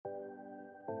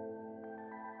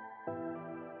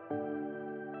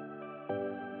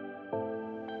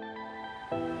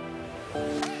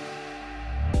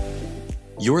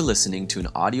You're listening to an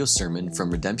audio sermon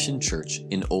from Redemption Church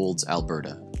in Olds,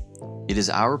 Alberta. It is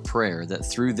our prayer that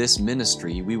through this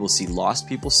ministry we will see lost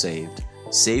people saved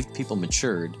people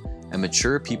matured, and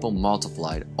mature people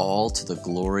multiplied, all to the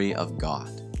glory of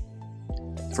God.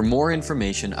 For more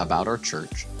information about our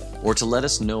church, or to let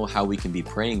us know how we can be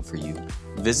praying for you,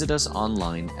 visit us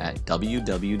online at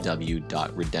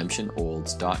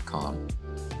www.redemptionolds.com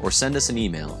or send us an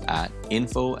email at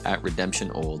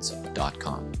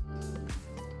info@redemptionolds.com.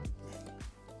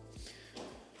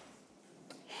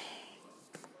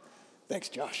 Thanks,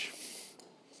 Josh.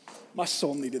 My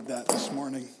soul needed that this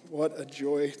morning. What a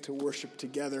joy to worship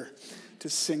together, to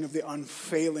sing of the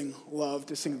unfailing love,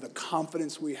 to sing of the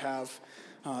confidence we have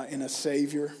in a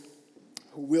Savior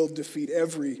who will defeat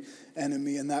every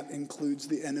enemy, and that includes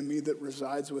the enemy that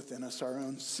resides within us, our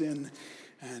own sin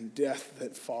and death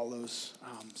that follows.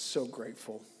 I'm so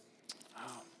grateful.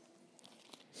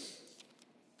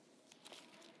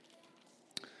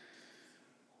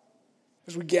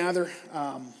 As we gather,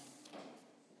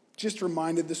 just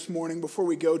reminded this morning before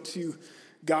we go to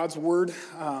God's Word,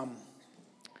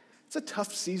 it's a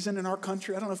tough season in our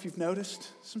country. I don't know if you've noticed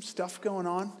some stuff going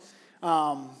on.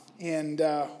 And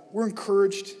we're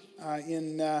encouraged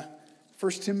in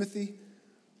 1 Timothy.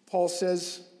 Paul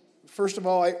says, "First of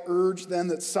all, I urge then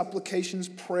that supplications,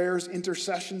 prayers,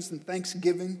 intercessions, and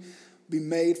thanksgiving be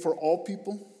made for all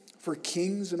people, for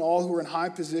kings and all who are in high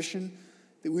position,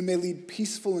 that we may lead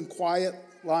peaceful and quiet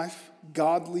life,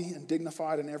 godly and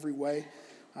dignified in every way."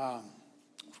 I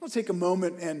just want to take a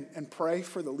moment and pray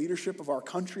for the leadership of our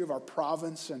country, of our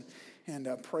province, and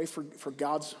pray for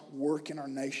God's work in our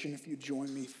nation. If you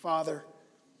join me. Father,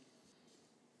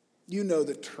 you know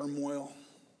the turmoil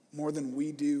more than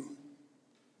we do.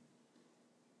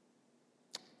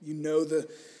 You know the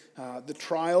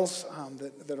trials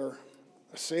that are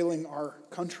assailing our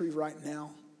country right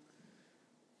now.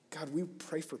 God, we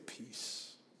pray for peace.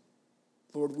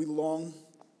 Lord, we long,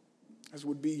 as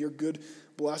would be your good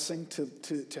blessing, to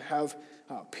have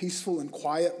peaceful and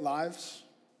quiet lives.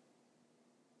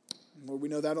 And Lord, we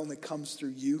know that only comes through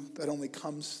you. That only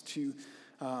comes to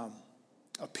a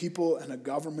people and a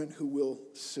government who will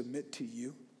submit to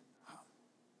you.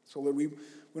 So Lord, we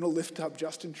want to lift up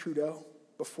Justin Trudeau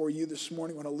before you this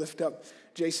morning. We want to lift up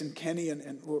Jason Kenney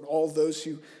and Lord, all those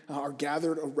who are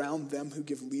gathered around them who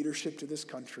give leadership to this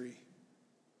country.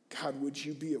 God, would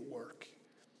you be at work?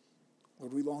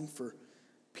 Lord, we long for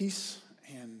peace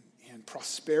and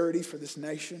prosperity for this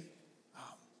nation.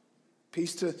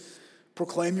 Peace to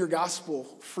proclaim your gospel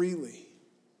freely.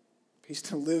 Peace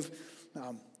to live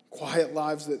quiet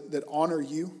lives that honor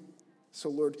you. So,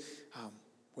 Lord,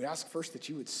 we ask first that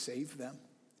you would save them,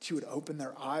 that you would open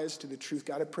their eyes to the truth.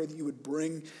 God, I pray that you would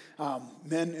bring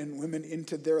men and women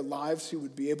into their lives who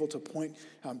would be able to point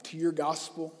to your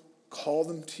gospel, call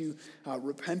them to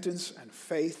repentance and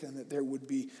faith, and that there would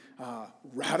be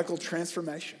radical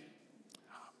transformation.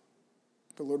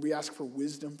 But Lord, we ask for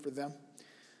wisdom for them,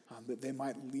 that they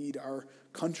might lead our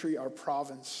country, our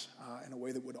province, in a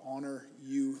way that would honor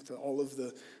you. To all of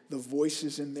the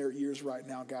voices in their ears right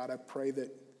now, God, I pray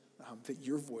that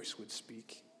your voice would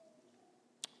speak.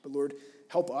 But Lord,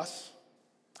 help us.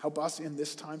 Help us in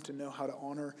this time to know how to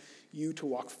honor you, to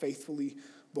walk faithfully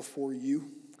before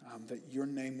you. That your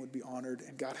name would be honored.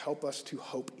 And God, help us to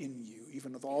hope in you.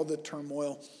 Even with all the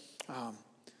turmoil,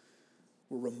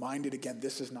 we're reminded again,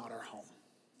 this is not our home.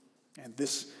 And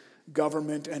this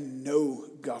government and no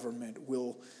government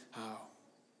will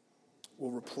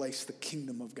replace the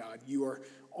kingdom of God. You are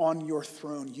on your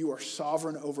throne. You are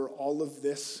sovereign over all of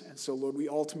this. And so, Lord, we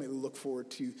ultimately look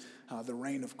forward to the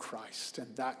reign of Christ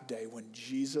and that day when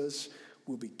Jesus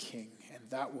will be king. And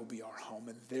that will be our home.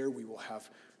 And there we will have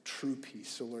true peace.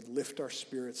 So, Lord, lift our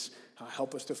spirits.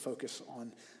 Help us to focus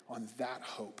on that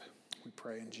hope. We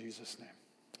pray in Jesus' name.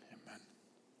 Amen.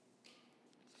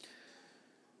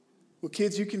 Well,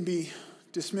 kids, you can be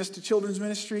dismissed to children's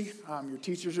ministry. Your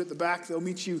teachers are at the back. They'll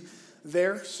meet you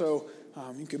there. So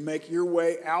you can make your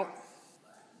way out.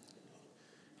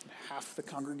 Half the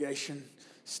congregation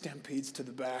stampedes to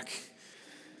the back.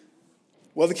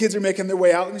 While the kids are making their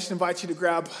way out, let me just invite you to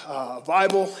grab a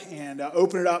Bible and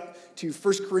open it up to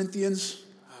 1 Corinthians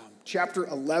chapter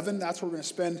 11. That's where we're going to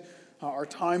spend our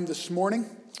time this morning.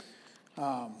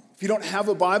 If you don't have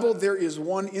a Bible, there is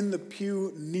one in the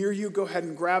pew near you. Go ahead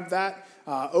and grab that.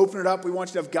 Open it up. We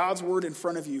want you to have God's Word in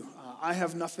front of you. I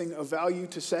have nothing of value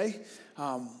to say.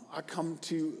 I come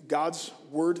to God's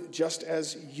Word just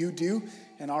as you do,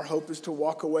 and our hope is to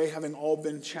walk away having all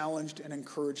been challenged and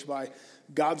encouraged by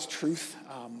God's truth,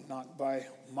 not by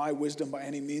my wisdom by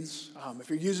any means. If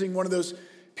you're using one of those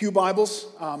Pew Bibles,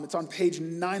 it's on page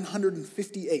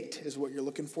 958 is what you're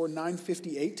looking for,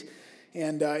 958.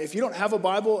 And if you don't have a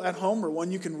Bible at home or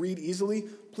one you can read easily,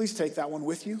 please take that one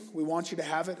with you. We want you to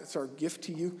have it. It's our gift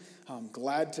to you. I'm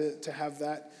glad to have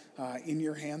that in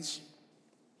your hands.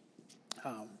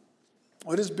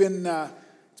 It's been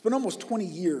almost 20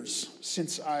 years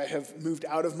since I have moved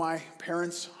out of my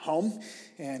parents' home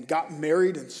and got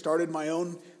married and started my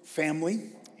own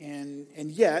family.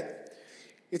 And yet,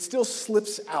 it still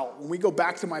slips out. When we go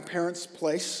back to my parents'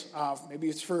 place, maybe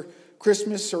it's for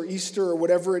Christmas or Easter or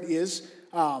whatever it is,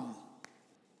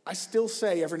 I still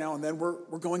say every now and then,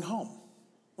 we're going home.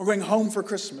 We're going home for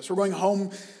Christmas. We're going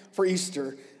home for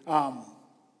Easter. It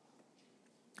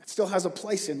still has a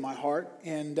place in my heart,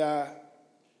 and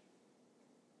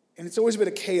it's always a bit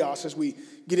of chaos as we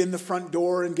get in the front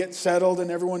door and get settled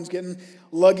and everyone's getting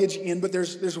luggage in. But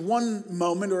there's one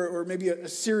moment or maybe a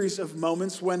series of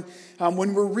moments when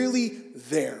we're really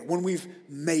there, when we've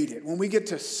made it, when we get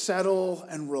to settle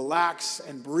and relax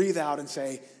and breathe out and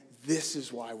say, this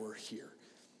is why we're here.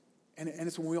 And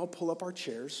it's when we all pull up our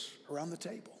chairs around the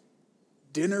table.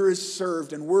 Dinner is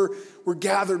served and we're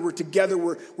gathered, we're together,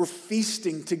 we're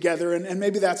feasting together. And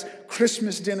maybe that's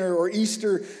Christmas dinner or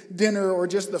Easter dinner or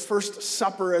just the first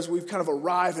supper as we've kind of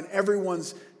arrived and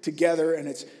everyone's together and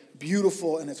it's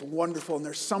beautiful and it's wonderful. And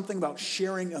there's something about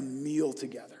sharing a meal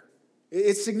together.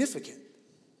 It's significant.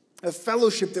 A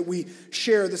fellowship that we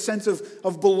share, the sense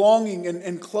of belonging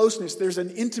and closeness. There's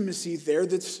an intimacy there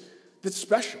that's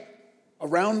special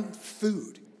around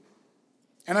food.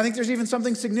 And I think there's even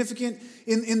something significant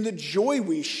in the joy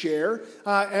we share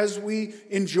as we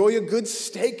enjoy a good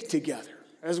steak together,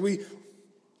 as we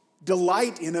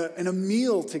delight in a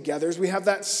meal together, as we have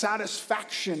that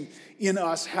satisfaction in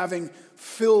us having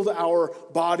filled our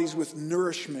bodies with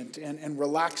nourishment and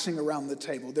relaxing around the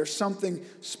table. There's something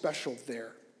special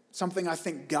there, something I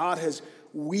think God has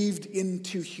weaved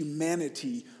into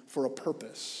humanity for a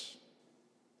purpose.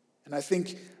 And I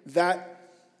think that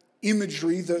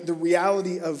imagery, the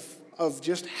reality of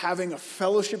just having a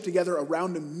fellowship together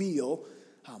around a meal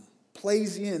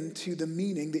plays into the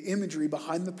meaning, the imagery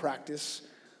behind the practice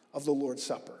of the Lord's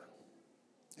Supper.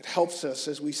 It helps us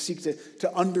as we seek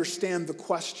to understand the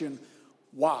question,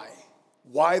 why?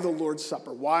 Why the Lord's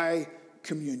Supper? Why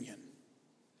communion?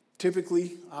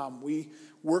 Typically, we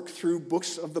work through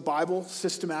books of the Bible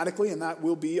systematically, and that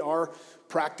will be our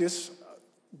practice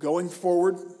going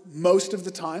forward most of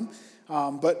the time.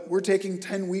 But we're taking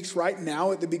 10 weeks right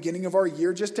now at the beginning of our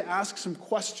year just to ask some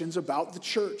questions about the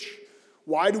church.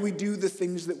 Why do we do the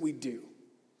things that we do?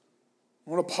 I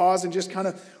want to pause and just kind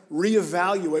of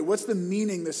reevaluate what's the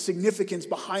meaning, the significance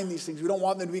behind these things. We don't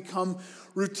want them to become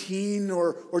routine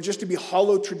or just to be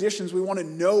hollow traditions. We want to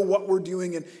know what we're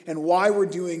doing and why we're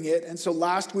doing it. And so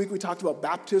last week we talked about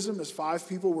baptism as 5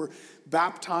 people were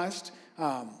baptized.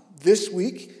 This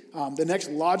week, the next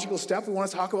logical step, we want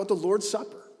to talk about the Lord's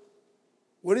Supper.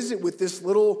 What is it with this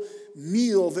little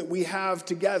meal that we have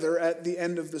together at the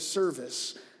end of the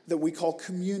service that we call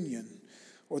communion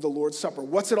or the Lord's Supper?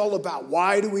 What's it all about?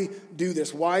 Why do we do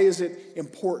this? Why is it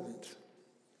important?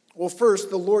 Well, first,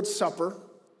 the Lord's Supper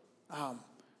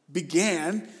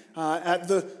began at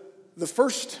the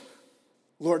first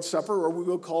Lord's Supper, or we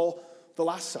will call the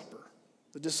Last Supper.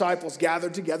 The disciples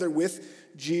gathered together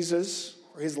with Jesus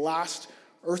for his last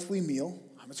earthly meal.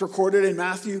 It's recorded in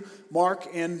Matthew, Mark,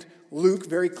 and Luke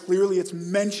very clearly. It's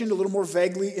mentioned a little more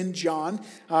vaguely in John.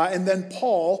 And then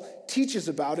Paul teaches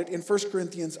about it in 1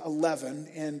 Corinthians 11.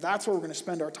 And that's where we're going to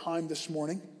spend our time this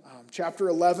morning. Chapter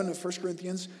 11 of 1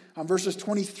 Corinthians, verses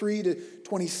 23 to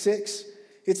 26.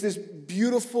 It's this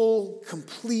beautiful,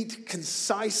 complete,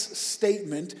 concise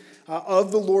statement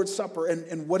of the Lord's Supper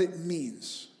and what it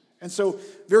means. And so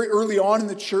very early on in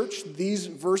the church, these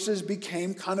verses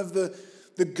became kind of the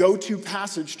go-to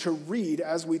passage to read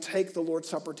as we take the Lord's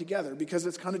Supper together, because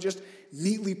it's kind of just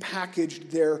neatly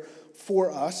packaged there for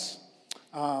us.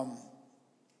 So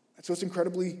it's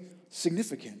incredibly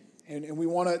significant, and we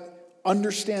want to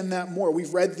understand that more.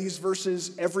 We've read these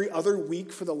verses every other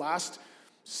week for the last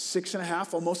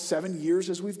 6.5, almost 7 years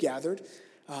as we've gathered.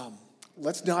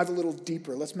 Let's dive a little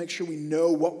deeper. Let's make sure we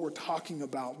know what we're talking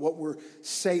about, what we're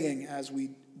saying as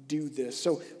we do this.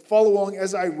 So follow along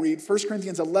as I read 1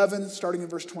 Corinthians 11, starting in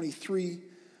verse 23.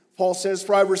 Paul says,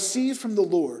 "For I received from the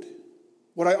Lord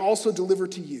what I also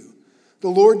delivered to you. The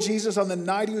Lord Jesus, on the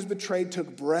night he was betrayed,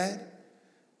 took bread.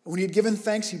 And when he had given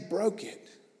thanks, he broke it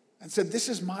and said, 'This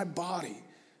is my body,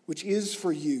 which is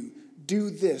for you. Do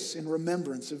this in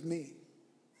remembrance of me.'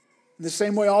 In the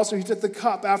same way also he took the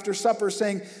cup after supper,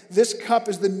 saying, 'This cup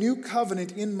is the new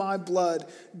covenant in my blood.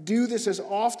 Do this as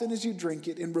often as you drink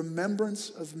it in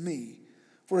remembrance of me.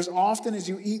 For as often as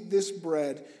you eat this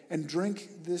bread and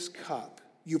drink this cup,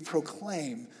 you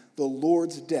proclaim the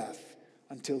Lord's death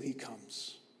until he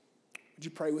comes. Would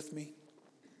you pray with me?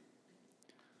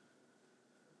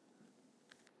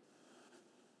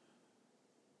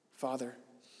 Father,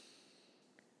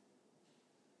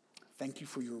 thank you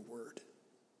for your word.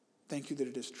 Thank you that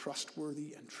it is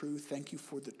trustworthy and true. Thank you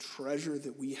for the treasure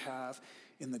that we have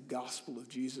in the gospel of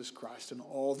Jesus Christ and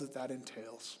all that that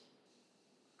entails.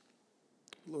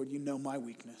 Lord, you know my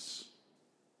weakness.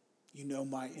 You know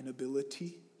my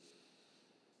inability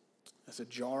as a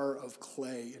jar of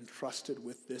clay entrusted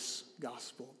with this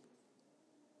gospel.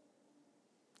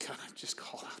 God, I just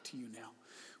call out to you now.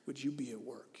 Would you be at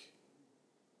work?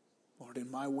 Lord, in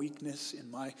my weakness, in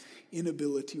my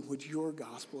inability, would your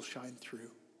gospel shine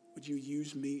through? Would you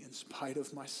use me in spite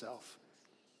of myself?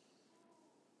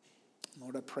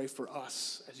 Lord, I pray for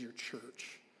us as your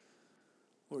church.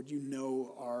 Lord, you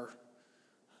know our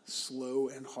slow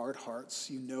and hard hearts.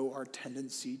 You know our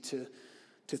tendency to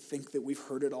think that we've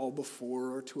heard it all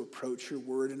before, or to approach your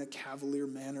word in a cavalier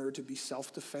manner, or to be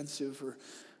self-defensive. Or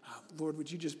Lord, would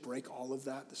you just break all of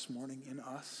that this morning in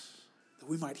us, that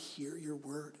we might hear your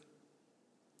word,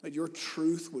 that your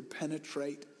truth would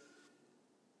penetrate,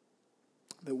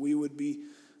 that we would be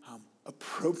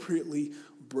appropriately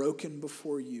broken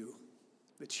before you,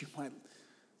 that you might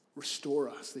restore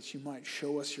us, that you might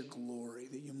show us your glory,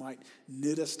 that you might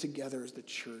knit us together as the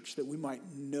church, that we might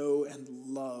know and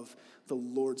love the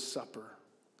Lord's Supper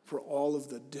for all of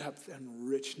the depth and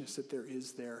richness that there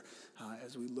is there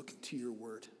as we look into your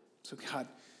word. So God,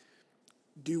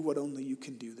 do what only you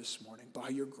can do this morning by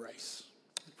your grace.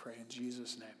 We pray in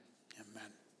Jesus' name. Amen.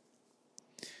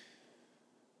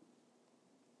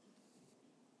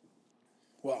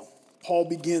 Well, Paul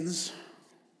begins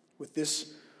with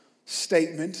this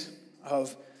statement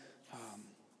of,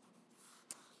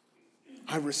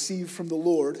 I received from the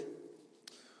Lord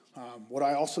what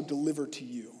I also deliver to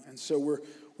you. And so we're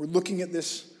looking at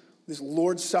this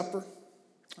Lord's Supper.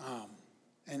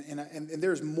 And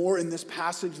there's more in this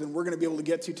passage than we're going to be able to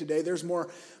get to today. There's more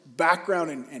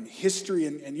background and history,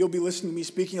 and you'll be listening to me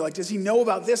speaking like, does he know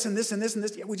about this and this and this and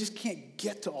this? Yeah, we just can't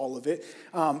get to all of it.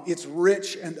 It's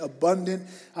rich and abundant,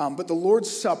 but the Lord's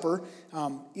Supper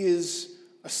is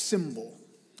a symbol.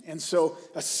 And so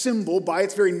a symbol, by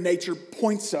its very nature,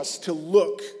 points us to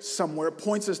look somewhere. It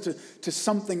points us to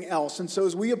something else. And so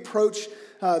as we approach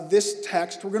this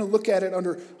text, we're going to look at it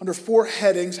under four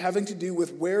headings having to do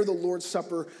with where the Lord's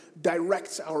Supper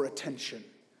directs our attention.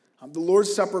 The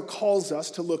Lord's Supper calls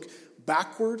us to look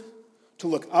backward, to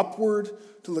look upward,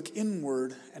 to look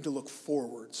inward, and to look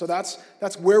forward. So that's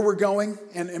where we're going.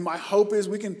 And my hope is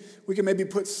we can maybe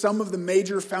put some of the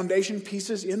major foundation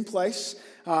pieces in place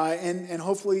and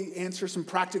hopefully answer some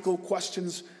practical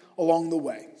questions along the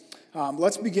way.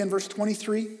 Let's begin verse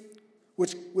 23,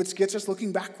 which gets us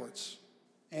looking backwards.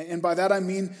 And by that I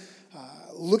mean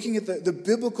looking at the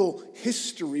biblical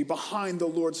history behind the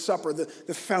Lord's Supper,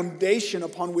 the foundation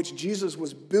upon which Jesus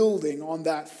was building on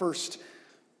that first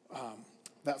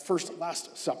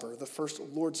Last Supper, the first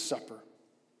Lord's Supper.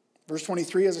 Verse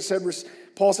 23, as I said,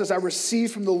 Paul says, I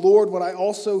received from the Lord what I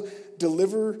also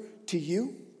deliver to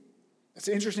you. That's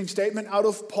an interesting statement out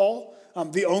of Paul,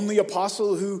 the only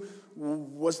apostle who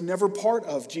was never part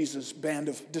of Jesus' band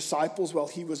of disciples while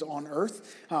he was on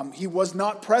earth. He was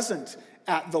not present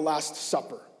at the Last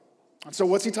Supper. And so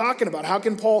what's he talking about? How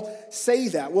can Paul say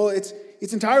that? Well, it's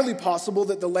entirely possible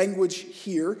that the language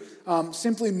here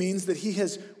simply means that he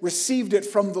has received it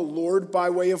from the Lord by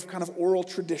way of kind of oral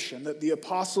tradition, that the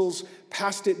apostles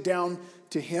passed it down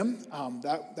to him.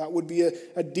 That would be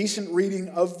a decent reading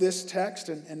of this text,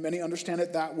 and many understand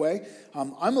it that way.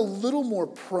 I'm a little more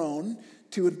prone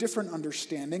to a different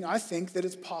understanding. I think that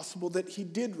it's possible that he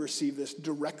did receive this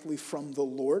directly from the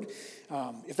Lord.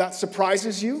 If that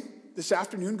surprises you, this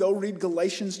afternoon, go read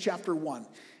Galatians chapter 1.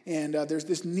 And there's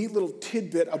this neat little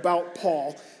tidbit about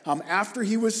Paul. After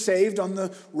he was saved on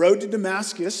the road to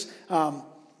Damascus,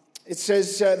 it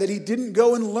says that he didn't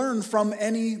go and learn from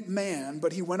any man,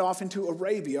 but he went off into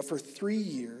Arabia for 3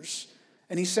 years.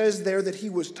 And he says there that he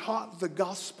was taught the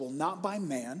gospel, not by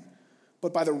man,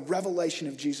 but by the revelation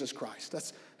of Jesus Christ.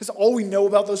 That's all we know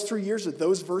about those 3 years of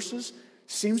those verses.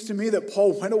 Seems to me that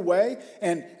Paul went away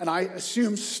and I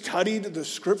assume studied the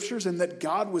scriptures and that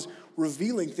God was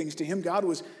revealing things to him. God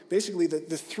was basically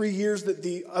the 3 years that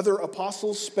the other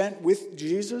apostles spent with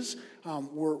Jesus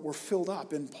were filled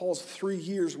up in Paul's 3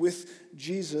 years with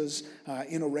Jesus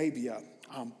in Arabia.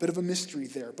 Bit of a mystery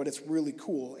there, but it's really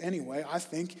cool. Anyway, I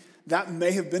think that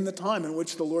may have been the time in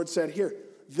which the Lord said, here,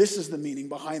 this is the meaning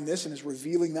behind this, and is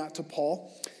revealing that to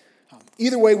Paul.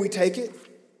 Either way we take it,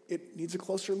 it needs a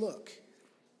closer look.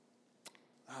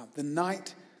 The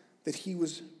night that he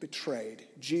was betrayed,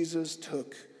 Jesus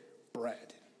took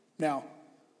bread. Now,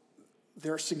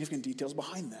 there are significant details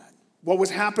behind that. What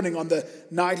was happening on the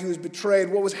night he was betrayed?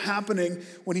 What was happening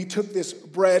when he took this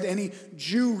bread? Any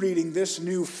Jew reading this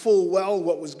knew full well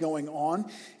what was going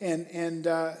on. And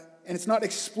it's not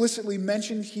explicitly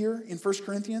mentioned here in 1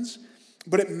 Corinthians,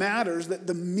 but it matters that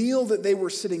the meal that they were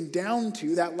sitting down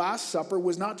to, that Last Supper,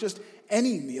 was not just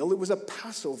any meal, it was a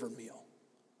Passover meal.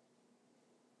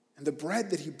 And the bread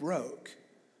that he broke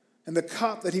and the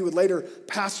cup that he would later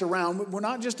pass around were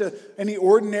not just any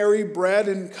ordinary bread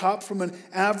and cup from an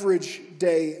average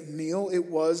day meal. It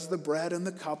was the bread and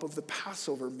the cup of the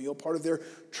Passover meal, part of their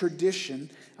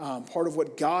tradition, part of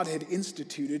what God had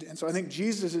instituted. And so I think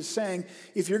Jesus is saying,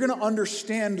 if you're going to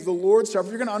understand the Lord's Supper,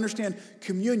 if you're going to understand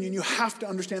communion, you have to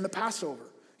understand the Passover.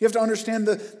 You have to understand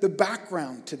the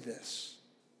background to this.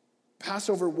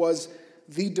 Passover was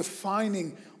the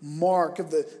defining mark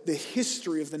of the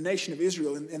history of the nation of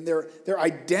Israel and their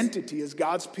identity as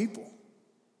God's people.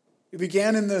 It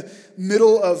began in the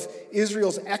middle of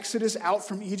Israel's exodus out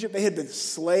from Egypt. They had been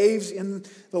slaves in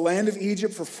the land of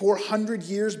Egypt for 400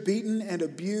 years, beaten and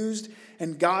abused,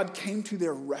 and God came to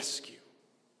their rescue.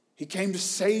 He came to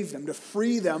save them, to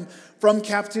free them from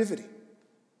captivity.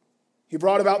 He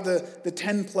brought about the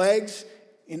 10 plagues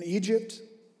in Egypt,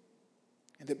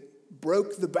 and it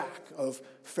broke the back of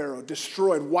Pharaoh,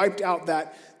 destroyed, wiped out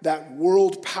that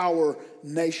world power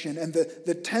nation. And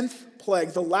the 10th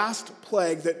plague, the last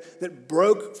plague that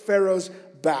broke Pharaoh's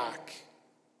back,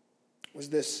 was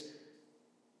this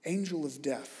angel of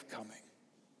death coming.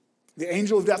 The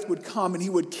angel of death would come and he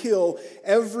would kill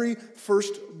every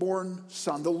firstborn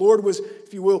son. The Lord was,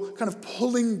 if you will, kind of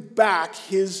pulling back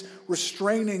his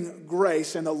restraining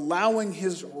grace and allowing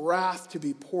his wrath to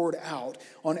be poured out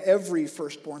on every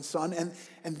firstborn son.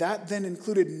 And that then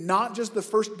included not just the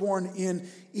firstborn in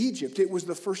Egypt, it was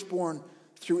the firstborn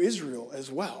through Israel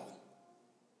as well.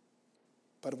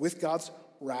 But with God's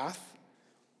wrath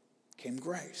came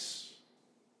grace,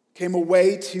 came a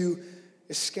way to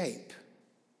escape.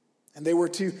 And they were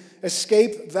to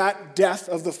escape that death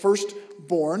of the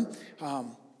firstborn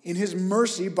in his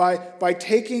mercy by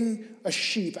taking a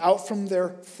sheep out from their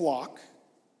flock,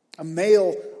 a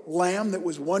male lamb that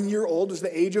was 1 year old, was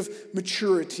the age of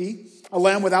maturity, a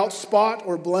lamb without spot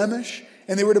or blemish,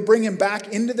 and they were to bring him back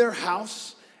into their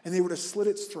house, and they were to slit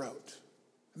its throat.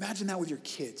 Imagine that with your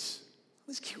kids.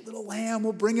 This cute little lamb,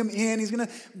 we'll bring him in, he's going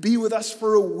to be with us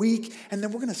for a week, and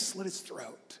then we're going to slit his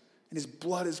throat. And his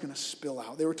blood is going to spill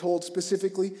out. They were told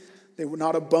specifically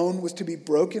not a bone was to be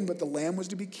broken, but the lamb was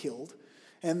to be killed.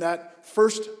 And that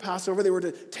first Passover, they were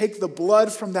to take the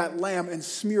blood from that lamb and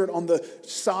smear it on the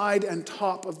side and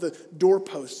top of the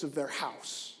doorposts of their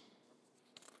house.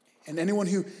 And anyone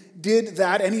who did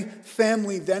that, any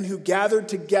family then who gathered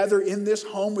together in this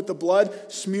home with the blood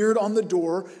smeared on the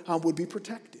door would be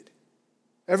protected.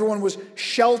 Everyone was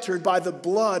sheltered by the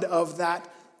blood of that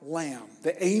lamb.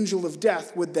 The angel of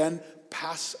death would then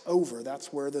pass over.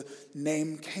 That's where the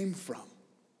name came from.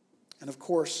 And of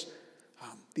course,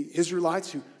 the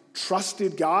Israelites who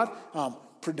trusted God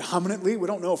predominantly, we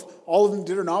don't know if all of them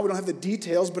did or not, we don't have the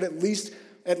details, but at least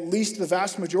the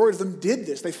vast majority of them did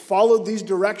this. They followed these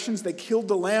directions, they killed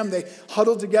the lamb, they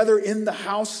huddled together in the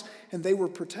house, and they were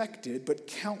protected, but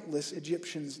countless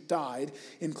Egyptians died,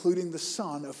 including the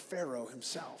son of Pharaoh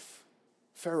himself.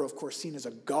 Pharaoh, of course, seen as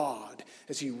a god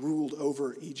as he ruled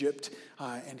over Egypt,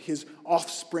 and his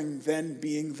offspring then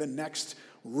being the next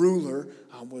ruler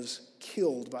was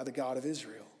killed by the God of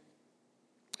Israel.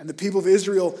 And the people of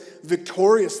Israel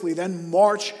victoriously then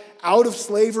march out of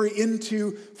slavery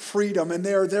into freedom, and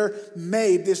they're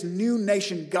made this new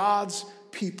nation, God's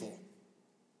people.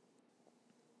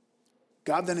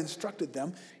 God then instructed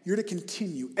them, you're to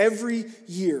continue every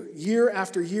year, year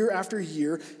after year after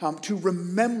year, to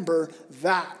remember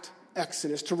that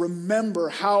Exodus, to remember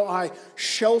how I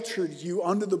sheltered you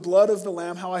under the blood of the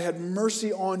Lamb, how I had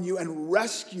mercy on you and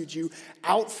rescued you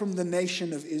out from the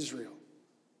nation of Israel.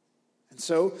 And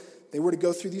so they were to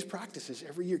go through these practices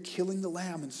every year, killing the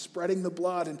lamb and spreading the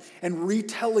blood and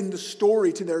retelling the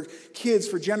story to their kids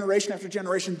for generation after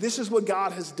generation. This is what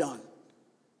God has done.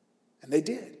 And they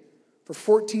did.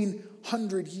 For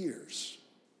 1,400 years.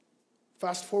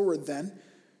 Fast forward then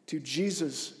to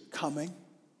Jesus coming,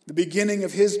 the beginning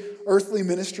of his earthly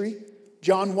ministry.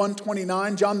 John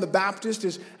 1:29, John the Baptist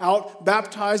is out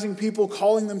baptizing people,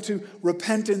 calling them to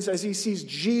repentance as he sees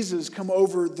Jesus come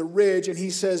over the ridge, and he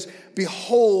says,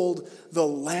 "Behold the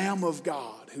Lamb of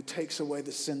God who takes away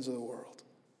the sins of the world."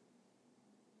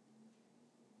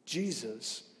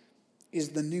 Jesus is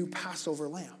the new Passover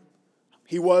lamb.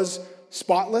 He was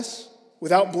spotless,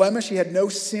 without blemish. He had no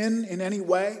sin in any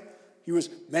way. He was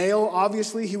male,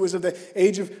 obviously. He was of the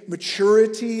age of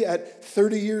maturity at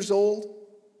 30 years old.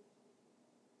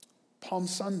 Palm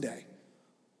Sunday,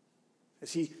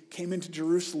 as he came into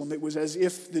Jerusalem, it was as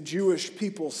if the Jewish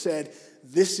people said,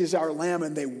 "This is our Lamb,"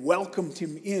 and they welcomed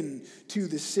him in to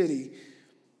the city.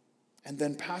 And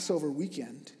then Passover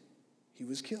weekend, he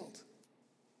was killed.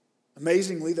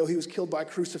 Amazingly, though he was killed by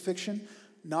crucifixion,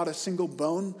 not a single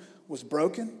bone was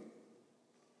broken,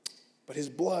 but his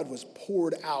blood was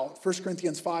poured out. 1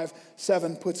 Corinthians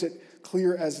 5:7 puts it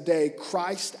clear as day.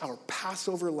 Christ, our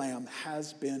Passover lamb,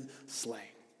 has been slain.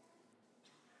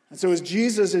 And so as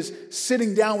Jesus is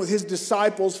sitting down with his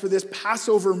disciples for this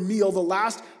Passover meal, the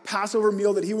last Passover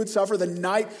meal that he would suffer the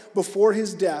night before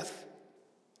his death,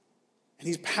 and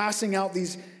he's passing out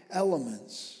these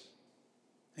elements,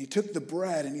 and he took the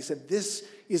bread and he said, "This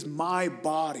is my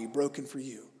body broken for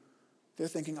you." They're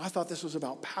thinking, "I thought this was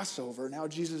about Passover." Now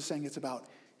Jesus is saying it's about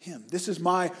him. "This is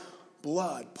my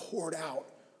blood poured out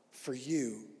for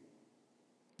you.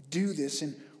 Do this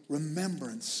in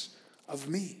remembrance of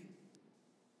me."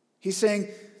 He's saying,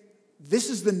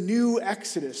 this is the new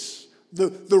Exodus. The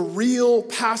real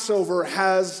Passover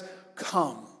has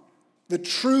come. The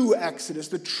true Exodus,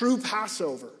 the true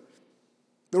Passover.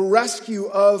 The rescue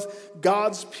of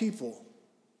God's people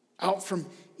out from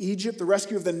Egypt, the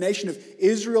rescue of the nation of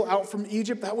Israel out from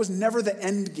Egypt. That was never the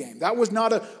end game. That was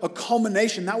not a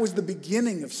culmination. That was the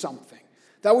beginning of something.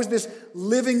 That was this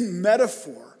living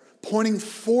metaphor pointing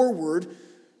forward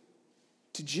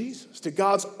to Jesus, to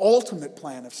God's ultimate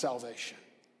plan of salvation.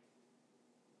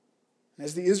 And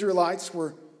as the Israelites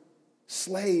were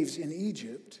slaves in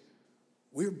Egypt,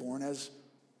 we were born as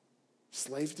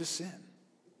slaves to sin,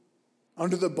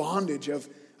 under the bondage of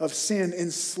sin,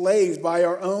 enslaved by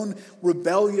our own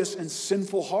rebellious and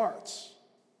sinful hearts.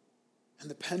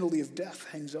 And the penalty of death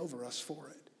hangs over us for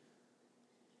it.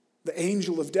 The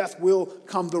angel of death will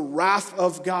come. The wrath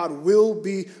of God will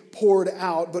be poured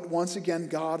out. But once again,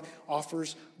 God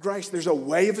offers grace. There's a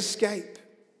way of escape.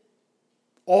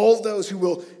 All those who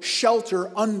will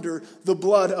shelter under the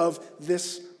blood of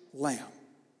this Lamb.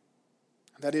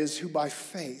 That is, who by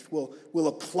faith will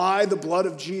apply the blood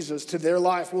of Jesus to their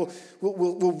life,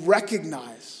 will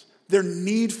recognize their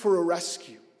need for a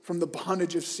rescue from the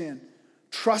bondage of sin,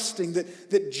 trusting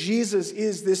that Jesus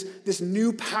is this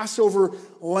new Passover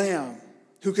lamb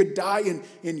who could die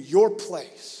in your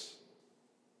place.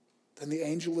 Then the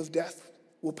angel of death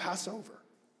will pass over.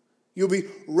 You'll be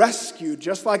rescued,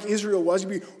 just like Israel was.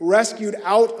 You'll be rescued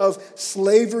out of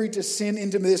slavery to sin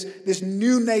into this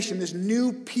new nation, this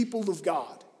new people of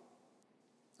God.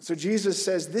 So Jesus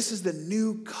says, this is the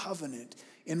new covenant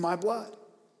in my blood.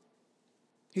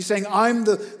 He's saying, I'm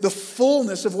the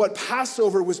fullness of what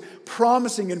Passover was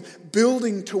promising and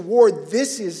building toward.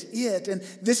 This is it, and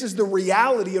this is the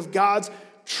reality of God's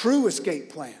true escape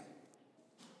plan,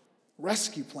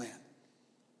 rescue plan.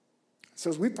 So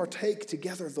as we partake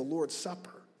together of the Lord's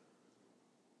Supper,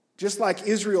 just like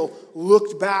Israel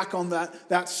looked back on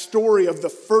that story of the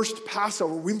first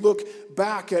Passover, we look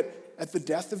back at the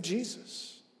death of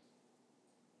Jesus.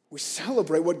 We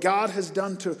celebrate what God has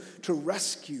done to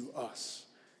rescue us.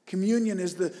 Communion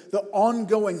is the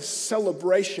ongoing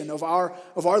celebration of our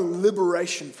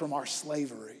liberation from our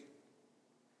slavery.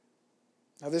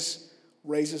 Now this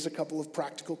raises a couple of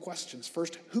practical questions.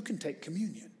 First, who can take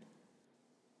communion?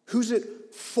 Who's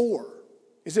it for?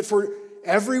 Is it for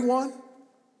everyone?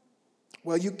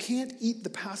 Well, you can't eat the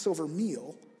Passover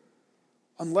meal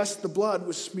unless the blood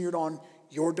was smeared on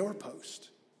your doorpost.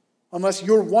 Unless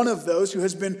you're one of those who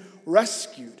has been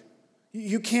rescued.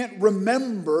 You can't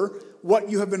remember what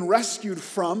you have been rescued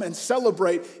from and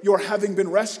celebrate your having been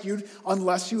rescued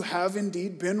unless you have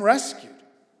indeed been rescued.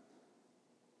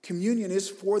 Communion is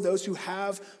for those who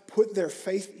have put their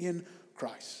faith in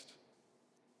Christ,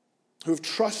 who have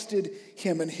trusted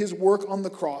him and his work on the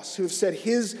cross, who have said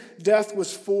his death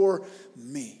was for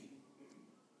me.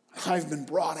 I've been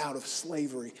brought out of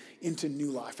slavery into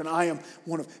new life, and I am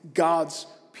one of God's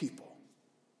people.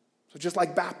 So just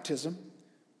like baptism,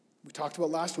 we talked about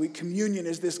last week, communion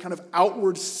is this kind of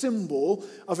outward symbol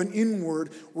of an inward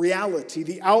reality.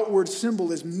 The outward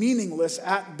symbol is meaningless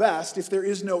at best if there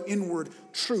is no inward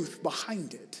truth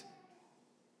behind it.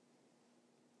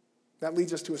 That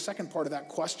leads us to a second part of that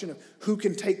question of who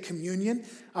can take communion.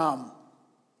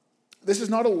 This is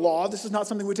not a law. This is not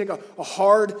something we take a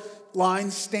hard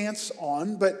line stance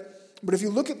on. But if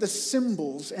you look at the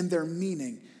symbols and their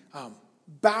meaning,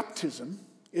 baptism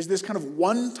is this kind of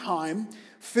one-time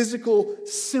physical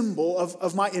symbol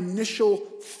of my initial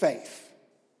faith.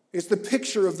 It's the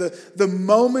picture of the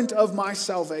moment of my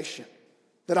salvation.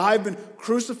 that I've been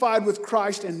crucified with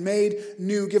Christ and made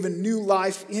new, given new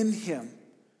life in him.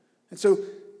 And so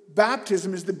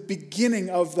baptism is the beginning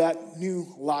of that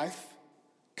new life.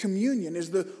 Communion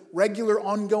is the regular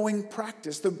ongoing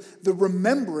practice, the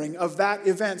remembering of that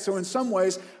event. So in some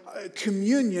ways,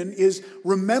 communion is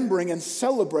remembering and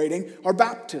celebrating our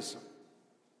baptism.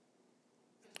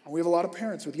 We have a lot of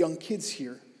parents with young kids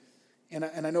here. And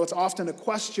I know it's often a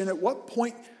question, at what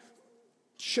point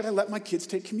should I let my kids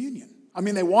take communion? I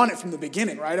mean, they want it from the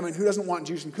beginning, right? I mean, who doesn't want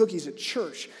juice and cookies at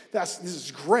church? This is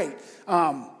great.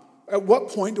 At what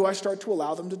point do I start to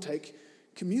allow them to take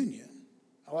communion?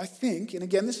 Well, I think, and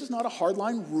again, this is not a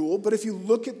hardline rule, but if you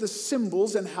look at the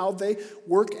symbols and how they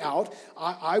work out,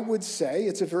 I would say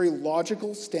it's a very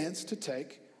logical stance to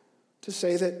take, to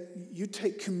say that you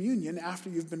take communion after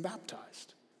you've been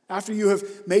baptized. After you have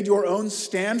made your own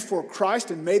stand for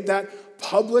Christ and made that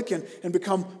public and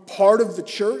become part of the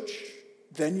church,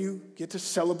 then you get to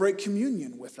celebrate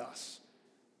communion with us.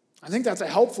 I think that's a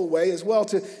helpful way as well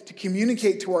to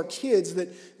communicate to our kids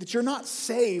that you're not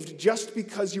saved just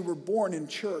because you were born in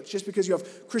church, just because you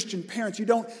have Christian parents. You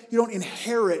don't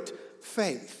inherit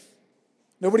faith.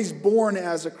 Nobody's born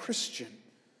as a Christian.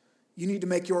 You need to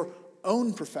make your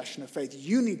own profession of faith.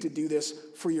 You need to do this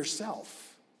for yourself.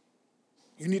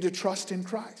 You need to trust in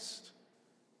Christ.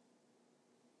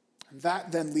 And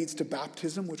that then leads to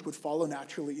baptism, which would follow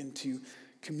naturally into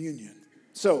communion.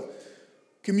 So,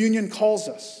 communion calls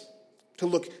us to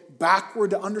look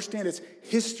backward, to understand its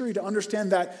history, to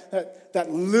understand that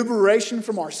liberation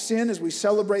from our sin as we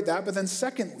celebrate that. But then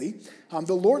secondly,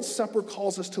 the Lord's Supper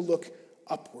calls us to look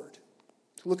upward.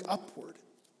 To look upward.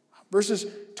 Verses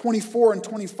 24 and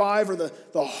 25 are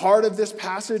the heart of this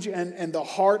passage and the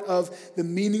heart of the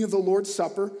meaning of the Lord's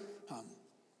Supper.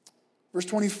 Verse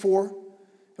 24,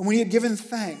 and when he had given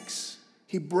thanks,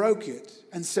 he broke it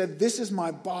and said, "This is my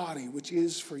body, which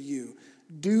is for you.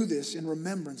 Do this in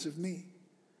remembrance of me."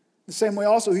 The same way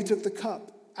also he took the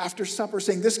cup after supper,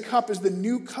 saying, "This cup is the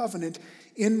new covenant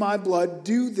in my blood.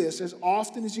 Do this as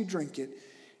often as you drink it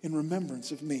in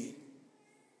remembrance of me."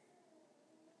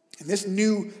 In this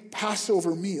new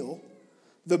Passover meal,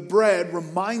 the bread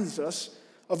reminds us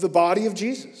of the body of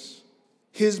Jesus.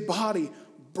 His body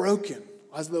broken,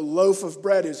 as the loaf of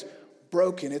bread is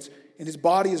broken. And his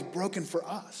body is broken for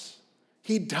us.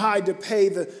 He died to pay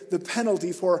the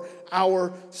penalty for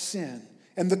our sin.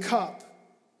 And the cup,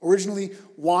 originally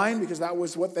wine, because that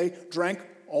was what they drank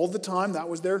all the time. That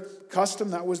was their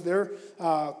custom. That was their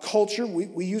culture.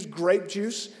 We use grape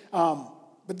juice.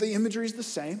 But the imagery is the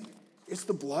same. It's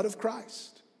the blood of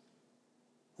Christ.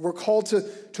 We're called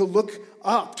to look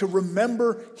up, to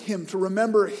remember him, to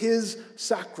remember his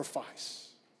sacrifice.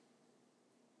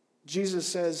 Jesus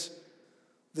says,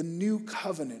 the new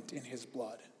covenant in his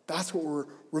blood. That's what we're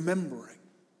remembering.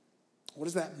 What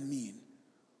does that mean?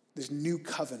 This new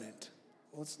covenant.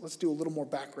 Let's do a little more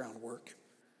background work.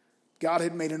 God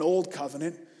had made an old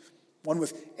covenant, one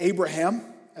with Abraham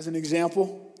as an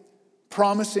example,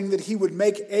 promising that he would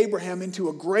make Abraham into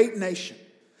a great nation,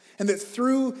 and that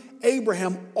through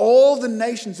Abraham, all the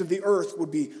nations of the earth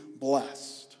would be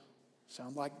blessed.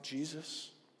 Sound like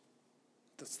Jesus?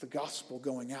 That's the gospel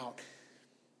going out.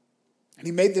 And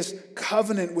he made this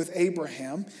covenant with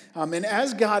Abraham. And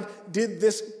as God did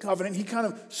this covenant, he kind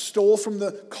of stole from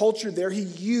the culture there. He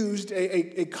used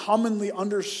a commonly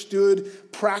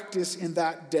understood practice in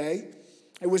that day.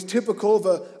 It was typical of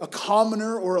a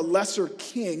commoner or a lesser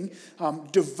king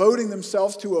devoting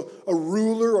themselves to a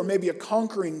ruler or maybe a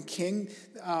conquering king.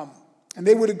 And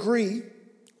they would agree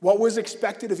what was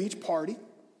expected of each party.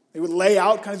 They would lay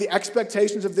out kind of the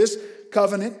expectations of this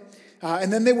covenant.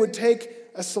 And then they would take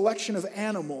a selection of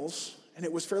animals, and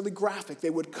it was fairly graphic. They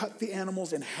would cut the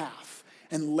animals in half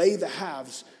and lay the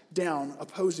halves down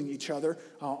opposing each other,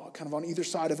 kind of on either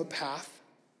side of a path.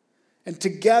 And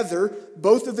together,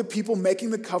 both of the people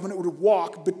making the covenant would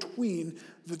walk between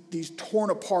these torn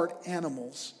apart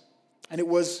animals. And it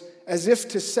was as if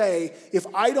to say, if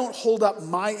I don't hold up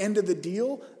my end of the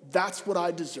deal, that's what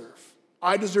I deserve.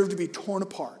 I deserve to be torn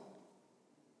apart.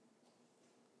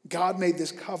 God made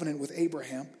this covenant with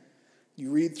Abraham. You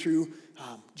read through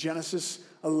Genesis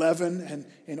 11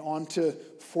 and on to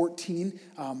 14.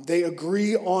 They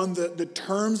agree on the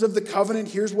terms of the covenant.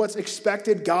 Here's what's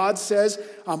expected. God says,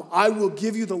 I will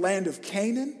give you the land of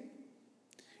Canaan,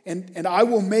 and I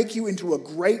will make you into a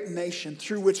great nation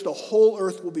through which the whole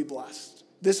earth will be blessed.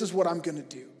 This is what I'm going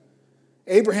to do.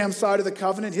 Abraham's side of the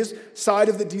covenant, his side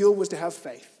of the deal was to have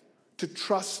faith, to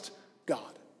trust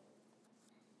God.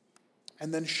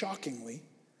 And then shockingly,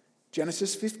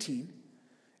 Genesis 15,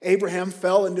 Abraham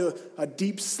fell into a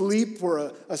deep sleep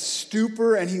or a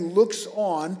stupor, and he looks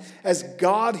on as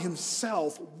God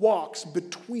himself walks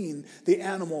between the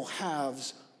animal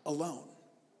halves alone.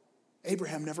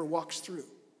 Abraham never walks through.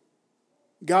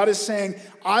 God is saying,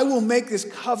 I will make this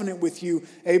covenant with you,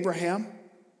 Abraham,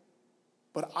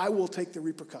 but I will take the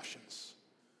repercussions.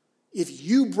 If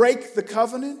you break the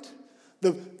covenant,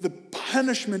 the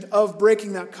punishment of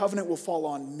breaking that covenant will fall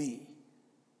on me.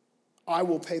 I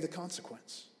will pay the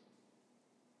consequence.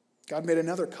 God made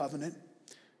another covenant,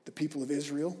 the people of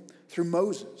Israel, through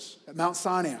Moses at Mount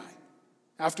Sinai.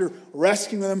 After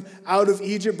rescuing them out of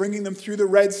Egypt, bringing them through the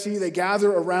Red Sea, they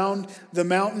gather around the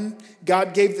mountain.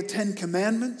 God gave the 10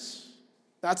 Commandments.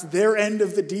 That's their end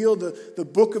of the deal, the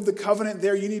book of the covenant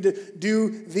there. You need to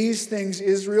do these things,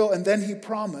 Israel. And then he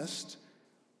promised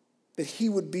that he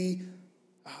would be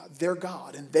their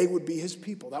God and they would be his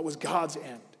people. That was God's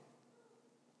end.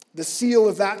 The seal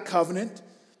of that covenant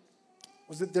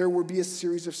was that there would be a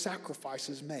series of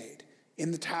sacrifices made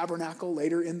in the tabernacle,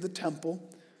 later in the temple.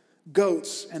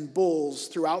 Goats and bulls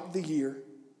throughout the year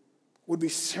would be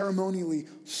ceremonially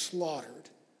slaughtered.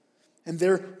 And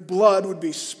their blood would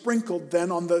be sprinkled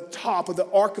then on the top of the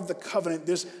Ark of the Covenant,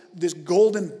 this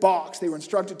golden box they were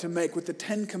instructed to make with the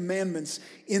 10 Commandments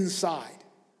inside.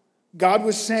 God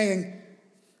was saying,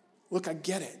 look, I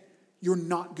get it. You're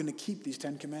not going to keep these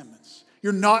 10 Commandments.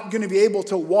 You're not going to be able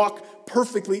to walk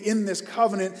perfectly in this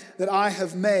covenant that I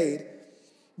have made.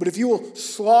 But if you will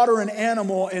slaughter an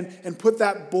animal and put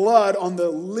that blood on the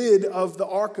lid of the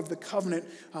Ark of the Covenant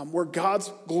where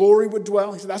God's glory would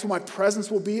dwell, he said, that's where my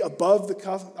presence will be above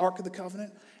the Ark of the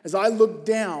Covenant. As I look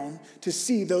down to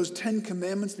see those 10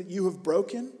 Commandments that you have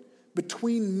broken,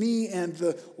 between me and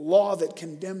the law that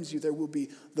condemns you, there will be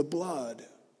the blood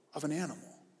of an animal.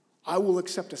 I will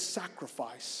accept a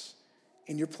sacrifice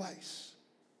in your place.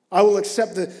 I will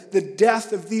accept the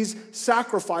death of these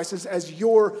sacrifices as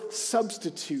your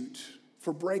substitute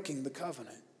for breaking the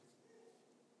covenant.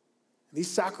 These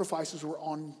sacrifices were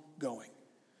ongoing,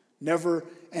 never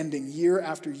ending, year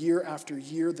after year after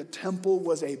year. The temple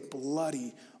was a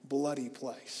bloody, bloody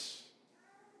place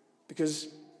because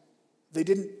they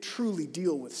didn't truly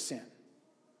deal with sin.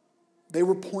 They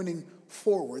were pointing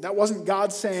forward. That wasn't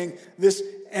God saying, this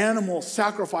animal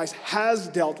sacrifice has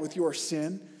dealt with your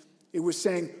sin. It was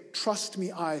saying, trust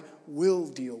me, I will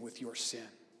deal with your sin.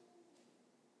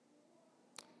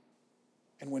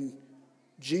 And when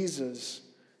Jesus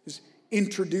is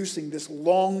introducing this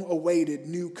long-awaited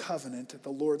new covenant at the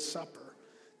Lord's Supper,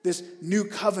 this new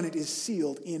covenant is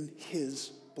sealed in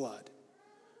his blood.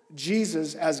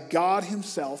 Jesus, as God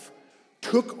himself,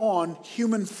 took on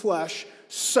human flesh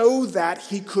so that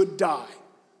he could die.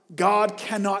 God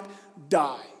cannot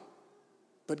die,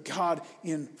 but God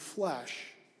in flesh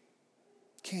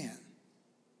can.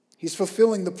 He's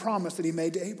fulfilling the promise that he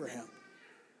made to Abraham.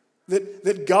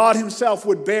 That God himself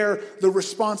would bear the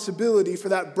responsibility for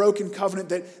that broken covenant,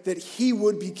 that he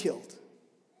would be killed.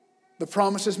 The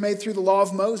promise is made through the law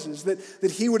of Moses,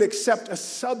 that he would accept a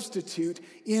substitute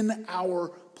in our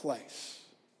place.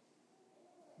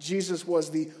 Jesus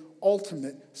was the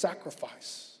ultimate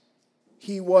sacrifice.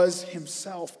 He was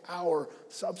himself our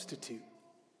substitute.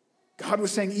 God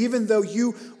was saying, even though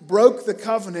you broke the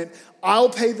covenant, I'll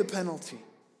pay the penalty.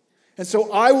 And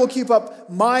so I will keep up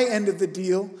my end of the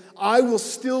deal. I will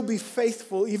still be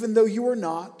faithful, even though you are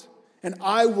not. And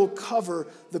I will cover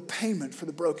the payment for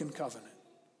the broken covenant.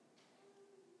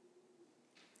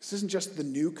 This isn't just the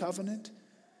new covenant.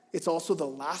 It's also the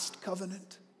last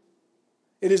covenant.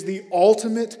 It is the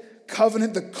ultimate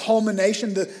covenant, the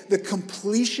culmination, the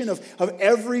completion of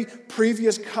every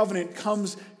previous covenant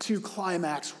comes to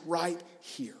climax right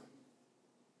here.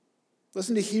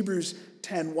 Listen to Hebrews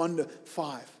 10,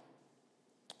 1-5.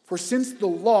 For since the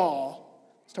law,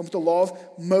 let's talk about the law of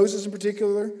Moses in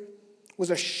particular, was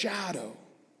a shadow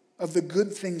of the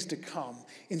good things to come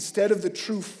instead of the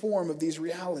true form of these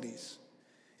realities,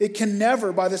 it can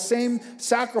never, by the same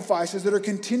sacrifices that are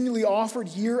continually offered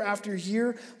year after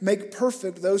year, make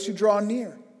perfect those who draw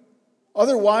near.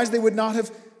 Otherwise, they would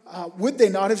they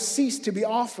not have ceased to be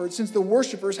offered, since the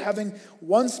worshipers, having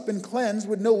once been cleansed,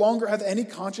 would no longer have any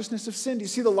consciousness of sin. Do you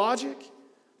see the logic?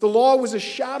 The law was a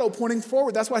shadow pointing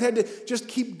forward. That's why it had to just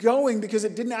keep going, because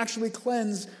it didn't actually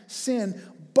cleanse sin.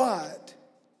 But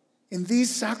in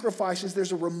these sacrifices,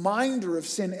 there's a reminder of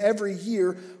sin every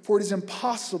year, for it is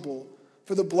impossible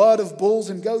for the blood of bulls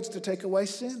and goats to take away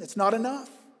sin. It's not enough.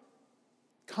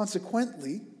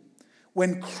 Consequently,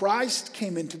 when Christ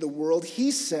came into the world,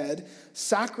 he said,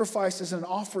 sacrifices and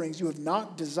offerings you have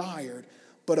not desired,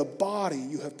 but a body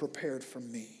you have prepared for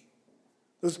me.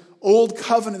 Those old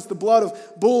covenants, the blood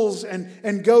of bulls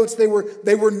and goats, they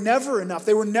were never enough.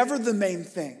 They were never the main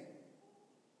thing.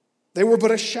 They were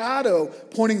but a shadow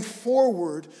pointing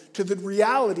forward to the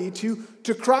reality,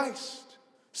 to Christ.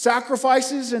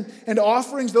 Sacrifices and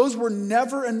offerings, those were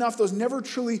never enough. Those never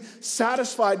truly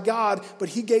satisfied God, but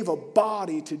he gave a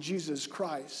body to Jesus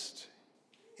Christ.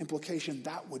 Implication,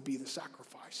 that would be the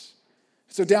sacrifice.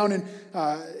 So down in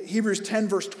Hebrews 10,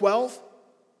 verse 12,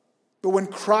 but when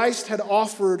Christ had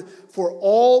offered for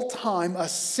all time a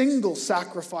single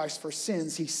sacrifice for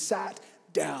sins, he sat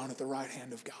down at the right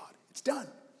hand of God. It's done.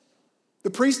 The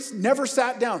priests never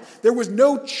sat down. There was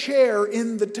no chair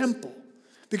in the temple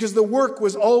because the work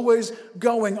was always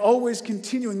going, always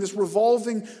continuing. This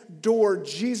revolving door,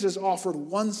 Jesus offered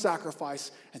one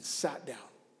sacrifice and sat down.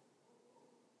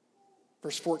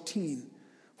 Verse 14,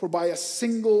 for by a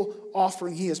single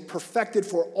offering he has perfected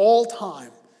for all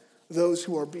time those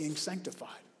who are being sanctified.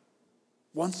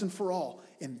 Once and for all,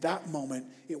 in that moment,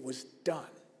 it was done.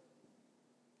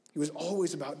 It was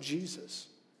always about Jesus.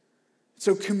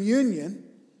 So communion,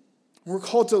 we're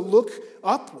called to look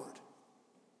upward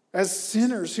as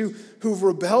sinners who've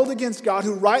rebelled against God,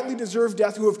 who rightly deserve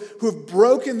death, who have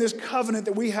broken this covenant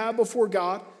that we have before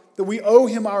God, that we owe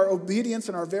him our obedience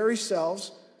and our very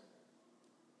selves.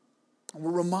 And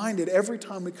we're reminded every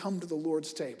time we come to the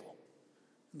Lord's table,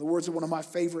 in the words of one of my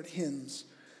favorite hymns,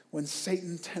 when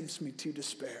Satan tempts me to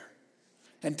despair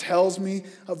and tells me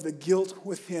of the guilt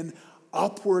within,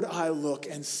 upward I look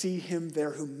and see him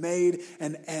there who made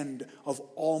an end of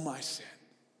all my sin.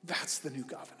 That's the new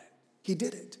covenant. He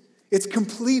did it. It's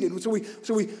completed.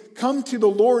 So we come to the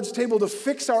Lord's table to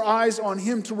fix our eyes on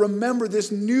him, to remember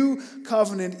this new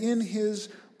covenant in his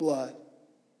blood.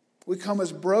 We come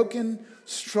as broken,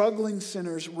 struggling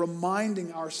sinners,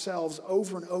 reminding ourselves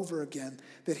over and over again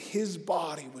that his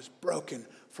body was broken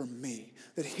for me,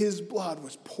 that his blood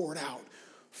was poured out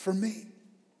for me.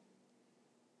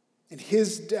 In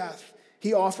his death,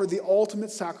 he offered the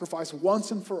ultimate sacrifice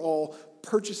once and for all,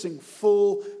 purchasing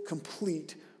full,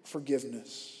 complete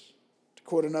forgiveness. To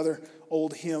quote another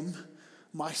old hymn,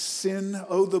 my sin,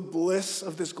 oh the bliss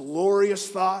of this glorious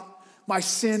thought, my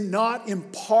sin not in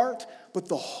part, but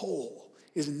the whole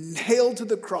is nailed to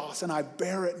the cross, and I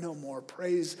bear it no more.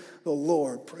 Praise the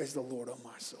Lord, oh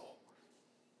my soul.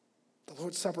 The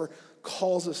Lord's Supper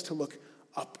calls us to look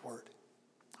upward.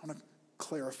 I want to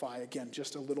clarify again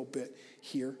just a little bit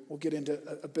here. We'll get into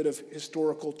a bit of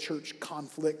historical church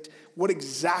conflict. What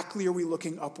exactly are we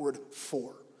looking upward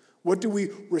for? What do we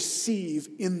receive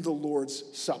in the Lord's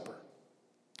Supper?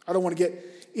 I don't want to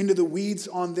get into the weeds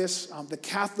on this. The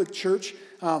Catholic Church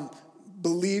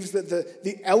believes that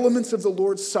the elements of the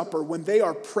Lord's Supper, when they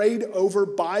are prayed over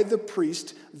by the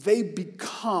priest, they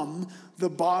become the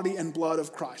body and blood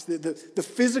of Christ. The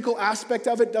physical aspect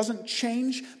of it doesn't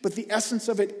change, but the essence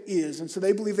of it is. And so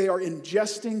they believe they are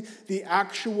ingesting the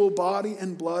actual body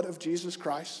and blood of Jesus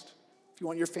Christ. If you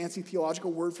want your fancy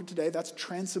theological word for today, that's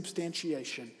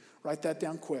transubstantiation. Write that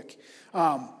down quick.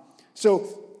 And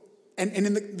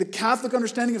in the Catholic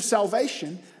understanding of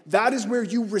salvation, that is where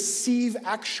you receive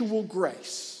actual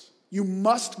grace. You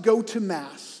must go to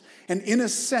Mass. And in a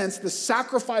sense, the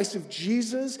sacrifice of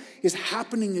Jesus is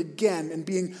happening again and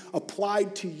being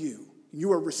applied to you.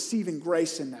 You are receiving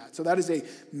grace in that. So that is a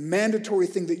mandatory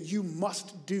thing that you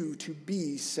must do to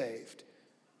be saved.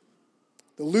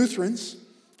 The Lutherans,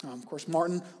 of course,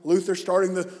 Martin Luther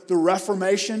starting the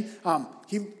Reformation,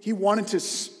 he wanted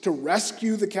to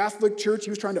rescue the Catholic Church.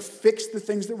 He was trying to fix the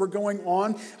things that were going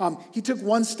on. He took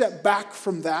one step back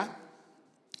from that.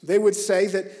 They would say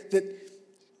that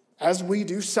as we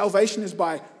do, salvation is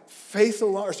by faith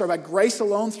alone, by grace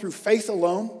alone, through faith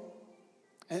alone.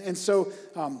 And so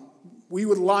we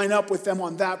would line up with them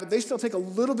on that, but they still take a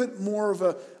little bit more of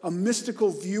a mystical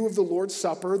view of the Lord's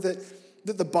Supper,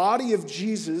 that the body of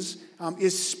Jesus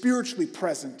is spiritually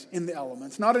present in the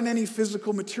elements, not in any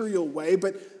physical, material way,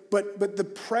 but the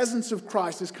presence of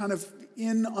Christ is kind of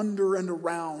in, under, and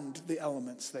around the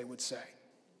elements, they would say.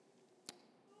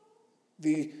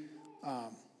 The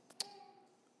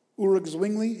Ulrich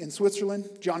Zwingli in Switzerland,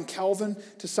 John Calvin,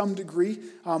 to some degree,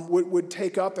 would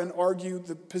take up and argue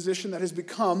the position that has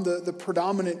become the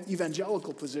predominant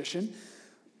evangelical position.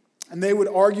 And they would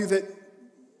argue that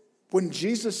when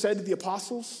Jesus said to the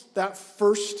apostles, that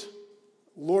first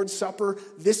Lord's Supper,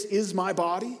 this is my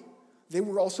body, they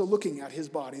were also looking at his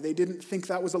body. They didn't think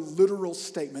that was a literal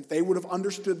statement. They would have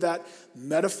understood that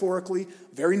metaphorically,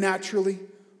 very naturally,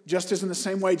 just as in the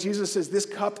same way Jesus says, this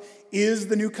cup is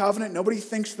the new covenant. Nobody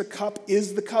thinks the cup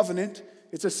is the covenant.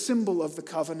 It's a symbol of the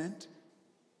covenant.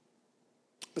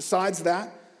 Besides that,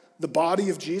 the body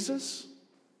of Jesus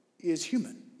is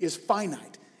human. is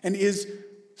finite and is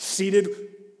seated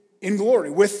in glory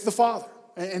with the Father.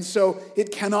 And so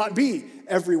it cannot be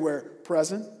everywhere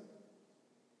present.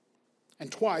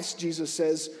 And twice Jesus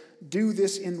says, do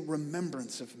this in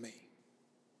remembrance of me.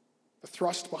 The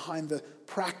thrust behind the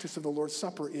practice of the Lord's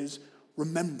Supper is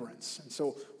remembrance. And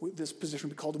so this position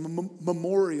would be called a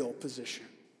memorial position.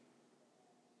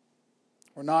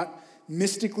 We're not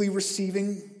mystically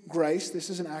receiving grace.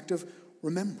 This is an act of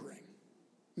remembering.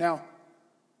 Now,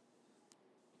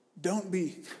 don't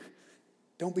be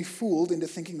fooled into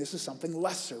thinking this is something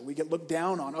lesser. We get looked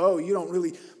down on. Oh, you don't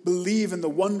really believe in the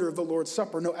wonder of the Lord's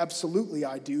Supper. No, absolutely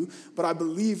I do. But I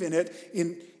believe in it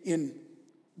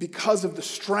because of the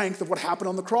strength of what happened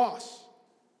on the cross.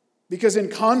 Because in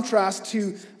contrast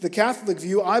to the Catholic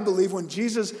view, I believe when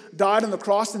Jesus died on the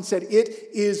cross and said, "It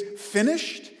is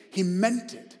finished," he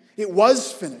meant it. It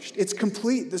was finished. It's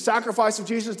complete. The sacrifice of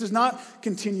Jesus does not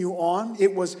continue on.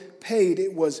 It was paid.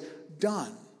 It was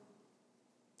done.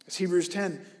 As Hebrews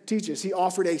 10 teaches, he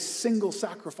offered a single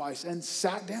sacrifice and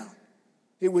sat down.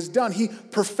 It was done. He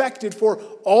perfected for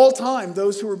all time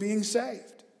those who were being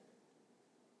saved.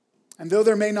 And though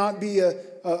there may not be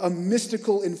a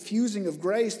mystical infusing of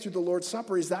grace through the Lord's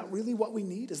Supper, is that really what we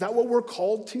need? Is that what we're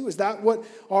called to? Is that what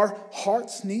our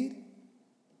hearts need?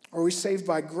 Or are we saved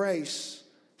by grace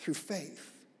through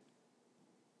faith?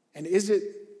 And is it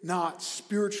not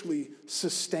spiritually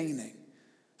sustaining,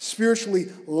 spiritually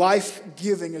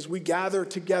life-giving as we gather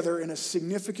together in a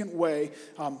significant way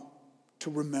to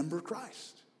remember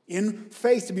Christ? In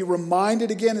faith, to be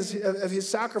reminded again of his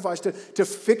sacrifice, to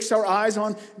fix our eyes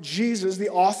on Jesus, the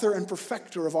author and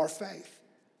perfecter of our faith.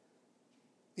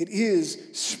 It is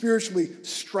spiritually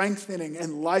strengthening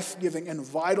and life-giving and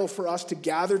vital for us to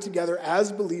gather together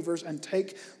as believers and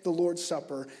take the Lord's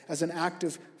Supper as an act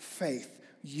of faith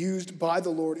used by the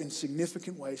Lord in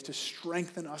significant ways to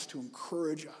strengthen us, to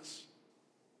encourage us,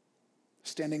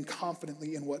 standing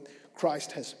confidently in what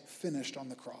Christ has finished on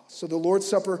the cross. So the Lord's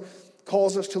Supper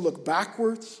calls us to look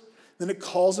backwards, then it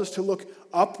calls us to look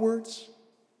upwards.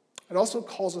 It also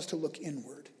calls us to look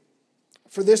inward.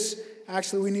 For this,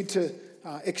 actually, we need to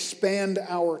expand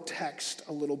our text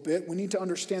a little bit. We need to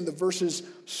understand the verses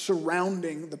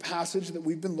surrounding the passage that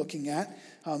we've been looking at.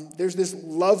 There's this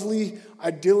lovely,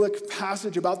 idyllic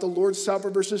passage about the Lord's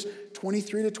Supper, verses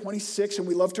 23 to 26, and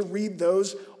we love to read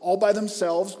those all by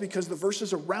themselves because the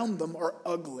verses around them are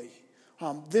ugly.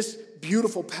 This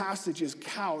beautiful passage is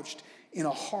couched in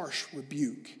a harsh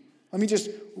rebuke. Let me just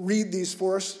read these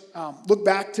for us. Look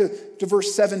back to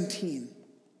verse 17.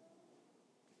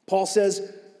 Paul says,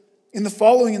 "In the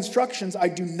following instructions, I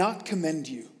do not commend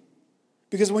you,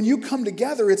 because when you come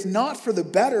together, it's not for the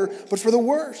better, but for the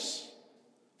worse.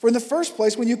 For in the first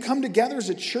place, when you come together as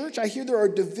a church, I hear there are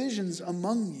divisions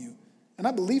among you. And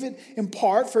I believe it in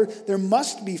part, for there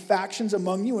must be factions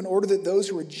among you in order that those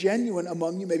who are genuine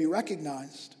among you may be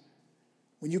recognized.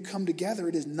 When you come together,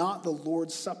 it is not the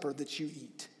Lord's Supper that you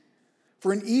eat.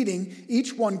 For in eating,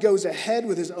 each one goes ahead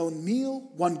with his own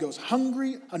meal. One goes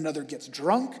hungry, another gets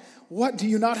drunk. What, do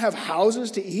you not have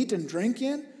houses to eat and drink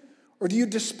in? Or do you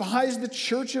despise the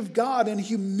church of God and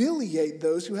humiliate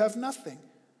those who have nothing?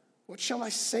 What shall I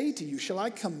say to you? Shall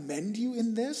I commend you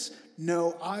in this?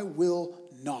 No, I will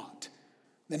not."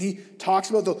 Then he talks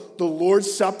about the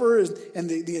Lord's Supper and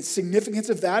the significance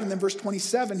of that. And then verse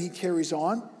 27, he carries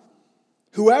on.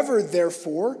 "Whoever,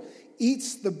 therefore,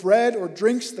 eats the bread or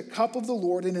drinks the cup of the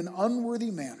Lord in an unworthy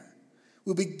manner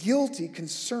will be guilty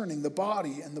concerning the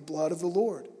body and the blood of the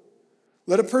Lord.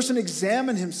 Let a person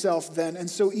examine himself then, and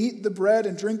so eat the bread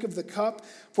and drink of the cup.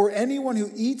 For anyone who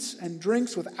eats and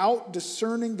drinks without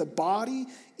discerning the body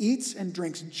eats and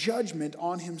drinks judgment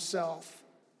on himself.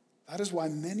 That is why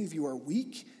many of you are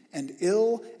weak and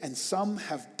ill, and some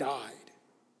have died.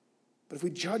 But if we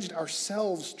judged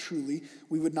ourselves truly,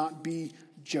 we would not be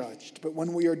judged. But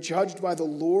when we are judged by the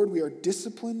Lord, we are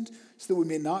disciplined so that we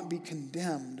may not be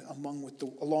condemned along with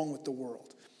the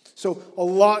world." So a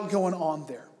lot going on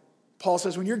there. Paul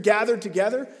says when you're gathered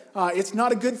together, it's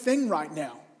not a good thing right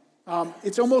now.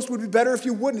 It's almost would be better if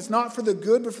you wouldn't. It's not for the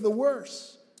good, but for the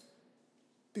worse.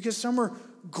 Because some are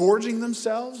gorging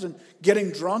themselves and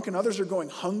getting drunk, and others are going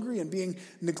hungry and being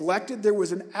neglected. There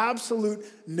was an absolute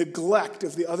neglect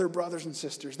of the other brothers and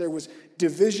sisters. There was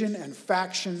division and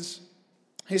factions.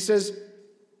 He says,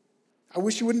 I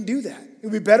wish you wouldn't do that. It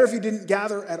would be better if you didn't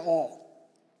gather at all.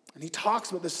 And he talks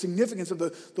about the significance of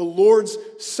the Lord's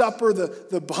Supper,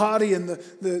 the body and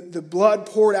the blood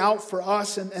poured out for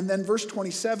us. And then verse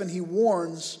 27, he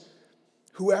warns,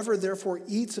 "Whoever therefore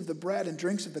eats of the bread and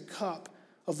drinks of the cup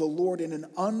of the Lord in an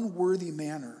unworthy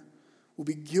manner will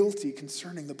be guilty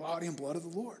concerning the body and blood of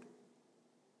the Lord."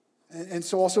 And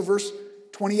so also verse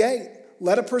 28,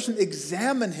 let a person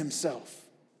examine himself,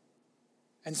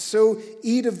 and so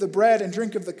eat of the bread and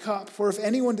drink of the cup. For if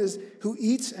anyone who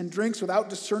eats and drinks without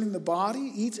discerning the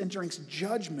body, eats and drinks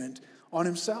judgment on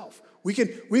himself. We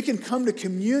can come to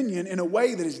communion in a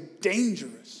way that is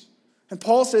dangerous. And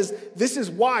Paul says this is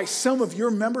why some of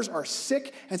your members are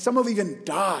sick and some have even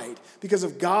died because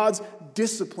of God's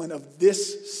discipline of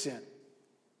this sin.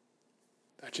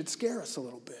 That should scare us a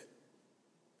little bit.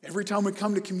 Every time we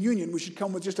come to communion, we should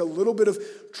come with just a little bit of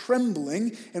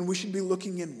trembling, and we should be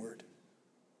looking inward.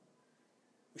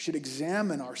 We should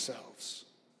examine ourselves.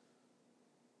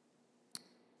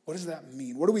 What does that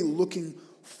mean? What are we looking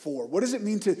for? What does it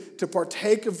mean to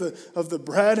partake of the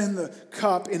bread and the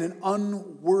cup in an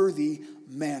unworthy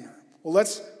manner? Well,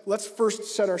 let's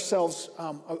first set ourselves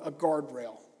a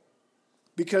guardrail.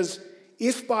 Because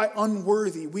if by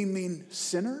unworthy we mean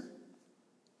sinner,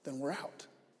 then we're out.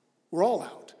 We're all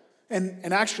out.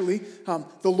 And actually,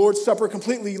 the Lord's Supper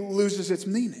completely loses its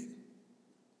meaning.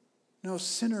 No,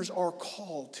 sinners are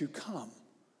called to come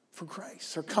for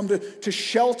grace, or come to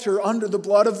shelter under the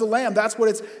blood of the Lamb. That's what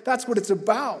it's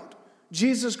about.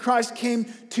 Jesus Christ came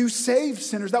to save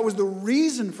sinners. That was the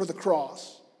reason for the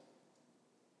cross.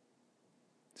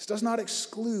 This does not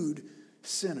exclude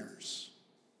sinners.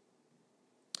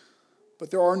 But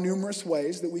there are numerous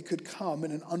ways that we could come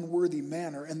in an unworthy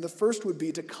manner, and the first would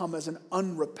be to come as an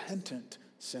unrepentant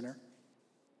sinner.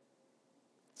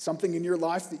 Something in your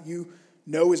life that you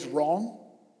know is wrong,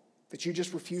 that you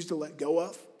just refuse to let go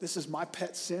of. This is my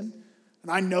pet sin.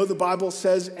 And I know the Bible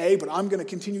says A, but I'm going to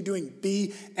continue doing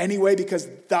B anyway because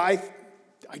I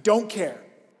don't care.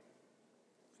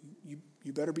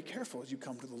 You better be careful as you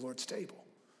come to the Lord's table.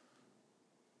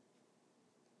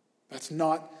 That's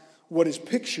not what is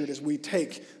pictured as we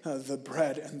take the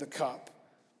bread and the cup.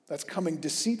 That's coming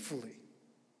deceitfully.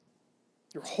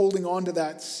 You're holding on to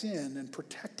that sin and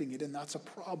protecting it, and that's a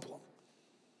problem.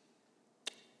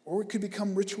 Or it could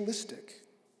become ritualistic.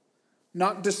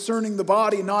 Not discerning the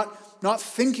body, not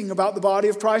thinking about the body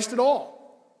of Christ at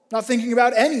all. Not thinking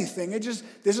about anything.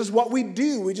 This is what we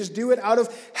do. We just do it out of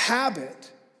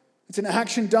habit. It's an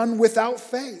action done without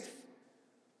faith.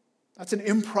 That's an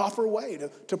improper way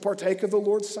to partake of the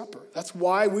Lord's Supper. That's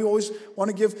why we always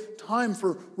want to give time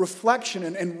for reflection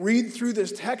and read through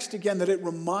this text again, that it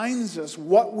reminds us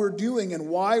what we're doing and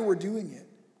why we're doing it.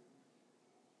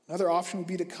 Another option would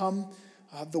be to come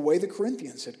the way the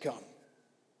Corinthians had come.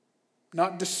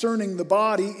 Not discerning the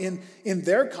body in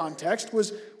their context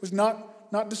was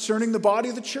not discerning the body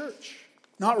of the church.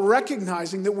 Not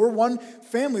recognizing that we're one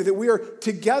family, that we are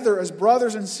together as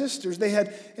brothers and sisters. They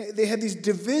had these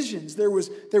divisions. There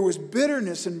was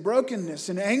bitterness and brokenness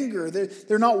and anger.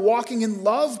 They're not walking in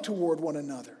love toward one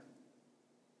another.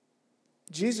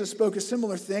 Jesus spoke a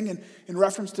similar thing in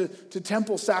reference to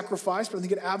temple sacrifice, but I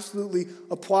think it absolutely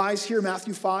applies here,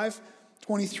 Matthew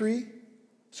 5:23.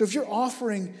 So if you're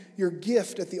offering your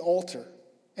gift at the altar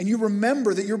and you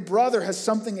remember that your brother has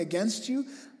something against you,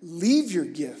 leave your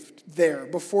gift there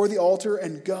before the altar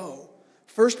and go.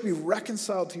 First be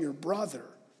reconciled to your brother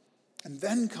and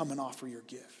then come and offer your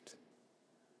gift.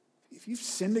 If you've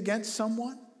sinned against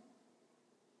someone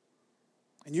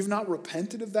and you've not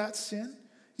repented of that sin,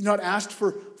 you've not asked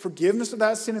for forgiveness of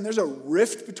that sin, and there's a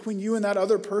rift between you and that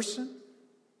other person,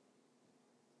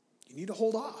 you need to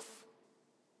hold off.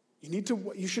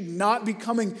 You should not be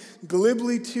coming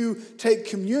glibly to take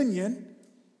communion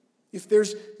if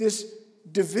there's this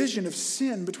division of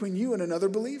sin between you and another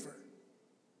believer.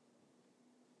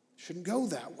 It shouldn't go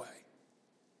that way.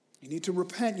 You need to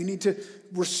repent. You need to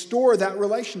restore that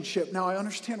relationship. Now, I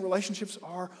understand relationships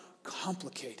are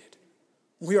complicated.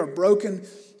 We are broken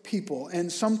people,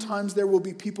 and sometimes there will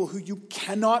be people who you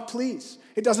cannot please.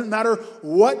 It doesn't matter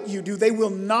what you do. They will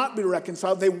not be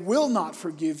reconciled. They will not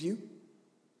forgive you.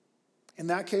 In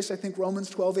that case, I think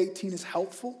Romans 12:18 is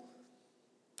helpful.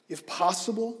 If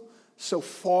possible, so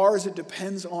far as it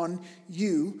depends on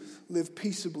you, live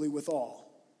peaceably with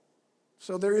all.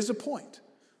 So there is a point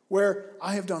where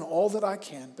I have done all that I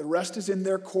can. The rest is in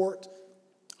their court.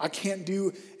 I can't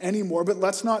do any more, but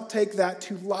let's not take that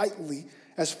too lightly.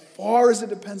 As far as it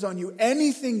depends on you,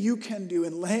 anything you can do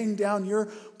in laying down your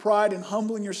pride and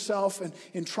humbling yourself and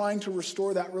in trying to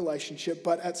restore that relationship,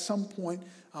 but at some point,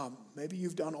 maybe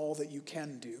you've done all that you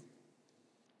can do.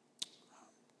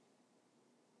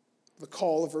 The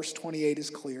call of verse 28 is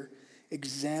clear.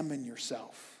 Examine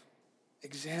yourself.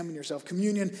 Examine yourself.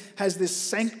 Communion has this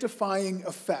sanctifying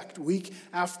effect week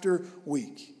after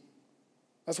week.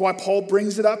 That's why Paul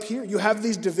brings it up here. You have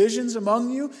these divisions among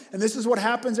you, and this is what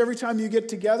happens every time you get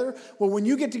together. Well, when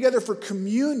you get together for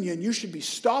communion, you should be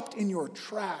stopped in your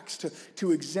tracks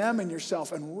to examine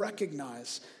yourself and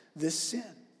recognize this sin.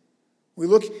 We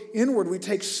look inward, we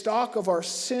take stock of our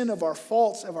sin, of our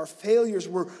faults, of our failures.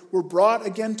 We're brought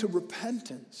again to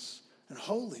repentance and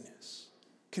holiness,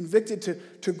 convicted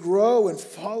to grow in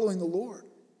following the Lord.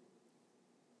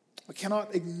 We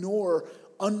cannot ignore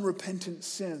unrepentant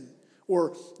sin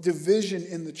or division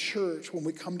in the church when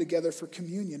we come together for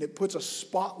communion. It puts a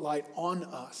spotlight on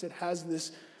us. It has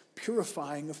this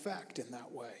purifying effect in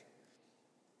that way.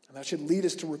 And that should lead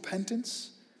us to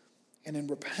repentance. And in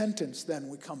repentance, then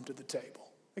we come to the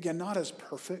table. Again, not as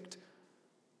perfect.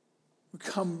 We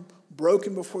come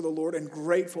broken before the Lord and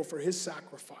grateful for his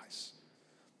sacrifice.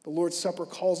 The Lord's Supper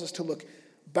calls us to look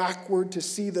backward, to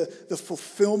see the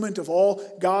fulfillment of all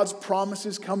God's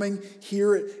promises coming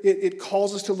here. It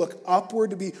calls us to look upward,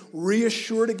 to be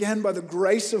reassured again by the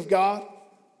grace of God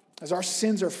as our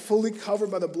sins are fully covered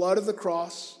by the blood of the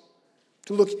cross,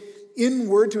 to look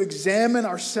inward, to examine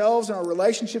ourselves and our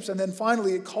relationships, and then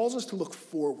finally it calls us to look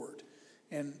forward.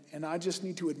 And I just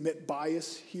need to admit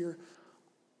bias here.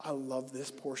 I love this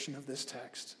portion of this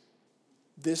text.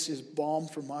 This is balm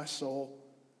for my soul.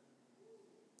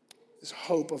 This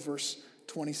hope of verse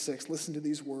 26. Listen to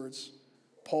these words.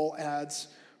 Paul adds,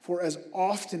 "For as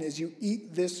often as you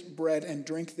eat this bread and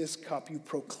drink this cup, you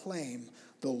proclaim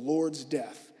the Lord's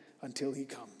death until he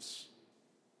comes."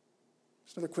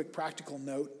 Just another quick practical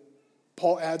note.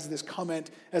 Paul adds this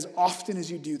comment, as often as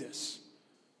you do this.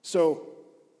 So,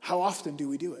 how often do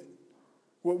we do it?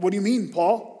 What do you mean,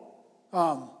 Paul?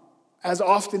 As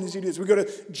often as you do this. We go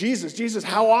to Jesus. Jesus,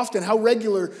 how often, how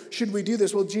regular should we do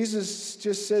this? Well, Jesus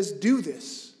just says, do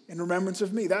this in remembrance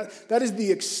of me. That is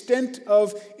the extent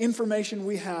of information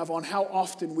we have on how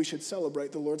often we should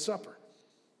celebrate the Lord's Supper.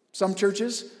 Some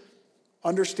churches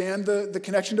understand the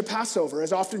connection to Passover.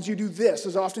 As often as you do this,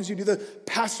 as often as you do the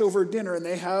Passover dinner, and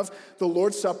they have the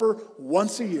Lord's Supper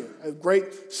once a year. A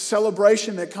great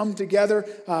celebration. They come together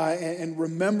and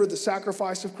remember the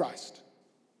sacrifice of Christ.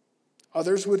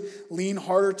 Others would lean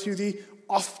harder to the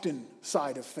often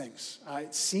side of things.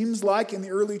 It seems like in the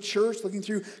early church, looking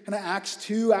through kind of Acts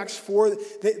 2, Acts 4,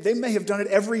 they may have done it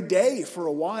every day for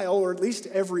a while, or at least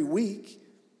every week.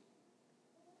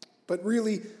 But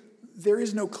really, there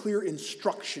is no clear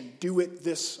instruction, do it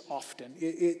this often.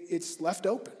 It's left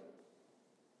open.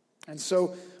 And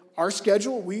so our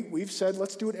schedule, we've said,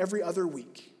 let's do it every other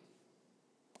week.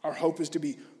 Our hope is to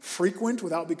be frequent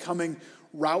without becoming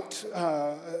rote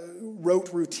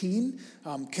routine,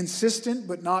 consistent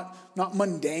but not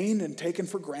mundane and taken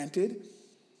for granted.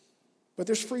 But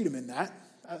there's freedom in that.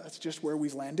 That's just where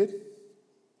we've landed.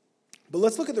 But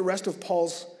let's look at the rest of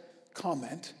Paul's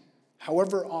comment.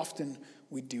 However often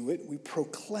we do it, we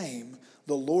proclaim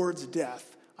the Lord's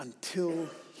death until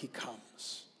he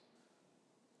comes.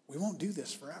 We won't do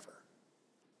this forever.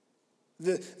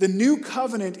 The new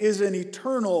covenant is an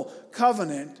eternal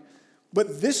covenant,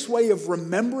 but this way of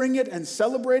remembering it and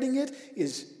celebrating it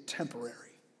is temporary.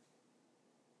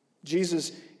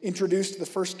 Jesus introduced the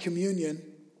first communion.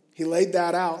 He laid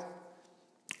that out.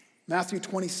 Matthew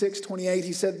 26:28,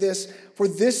 he said this, "For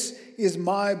this is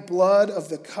my blood of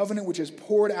the covenant, which is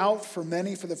poured out for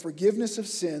many for the forgiveness of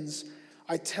sins.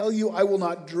 I tell you, I will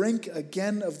not drink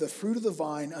again of the fruit of the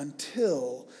vine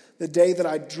until the day that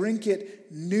I drink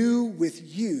it new with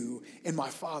you in my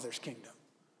Father's kingdom."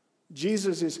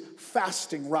 Jesus is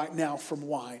fasting right now from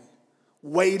wine,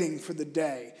 waiting for the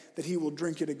day that he will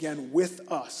drink it again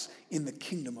with us in the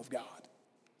kingdom of God.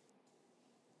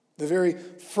 The very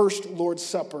first Lord's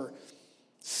Supper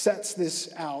sets this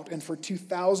out, and for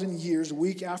 2,000 years,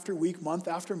 week after week, month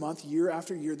after month, year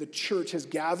after year, the church has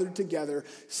gathered together,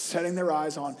 setting their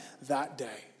eyes on that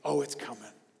day. Oh, it's coming.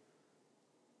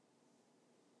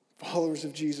 Followers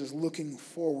of Jesus looking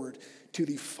forward to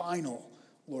the final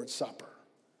Lord's Supper,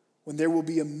 when there will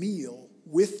be a meal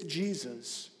with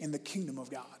Jesus in the kingdom of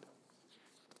God.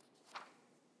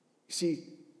 You see,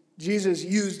 Jesus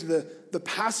used the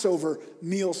Passover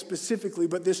meal specifically,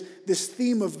 but this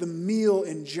theme of the meal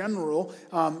in general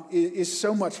is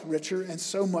so much richer and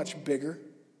so much bigger.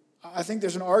 I think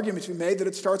there's an argument to be made that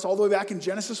it starts all the way back in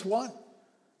Genesis 1.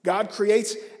 God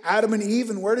creates Adam and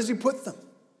Eve, and where does he put them?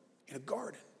 In a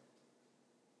garden.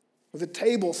 With a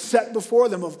table set before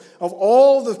them of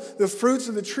all the fruits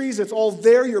of the trees. It's all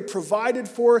there. You're provided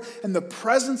for. And the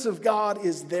presence of God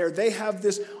is there. They have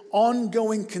this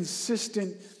ongoing,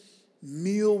 consistent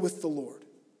meal with the Lord.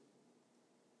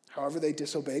 However, they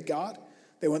disobeyed God.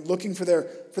 They went looking for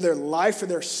their life, for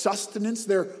their sustenance,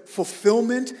 their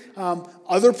fulfillment,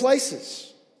 other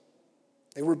places.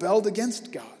 They rebelled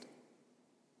against God.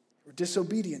 They were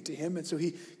disobedient to him, and so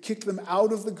he kicked them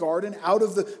out of the garden, out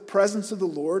of the presence of the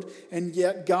Lord, and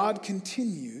yet God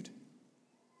continued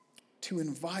to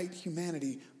invite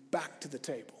humanity back to the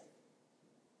table.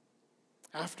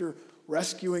 After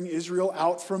rescuing Israel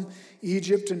out from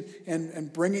Egypt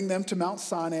and bringing them to Mount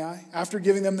Sinai, after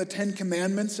giving them the 10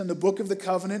 Commandments and the book of the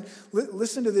covenant,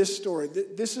 listen to this story.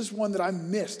 This is one that I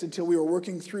missed until we were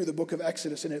working through the book of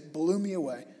Exodus, and it blew me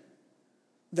away.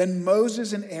 Then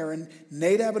Moses and Aaron,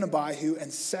 Nadab and Abihu,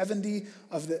 and 70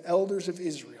 of the elders of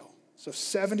Israel. So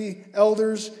 70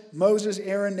 elders, Moses,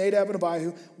 Aaron, Nadab, and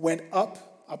Abihu, went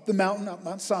up the mountain, up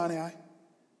Mount Sinai,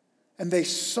 and they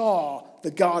saw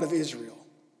the God of Israel.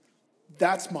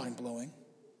 That's mind-blowing.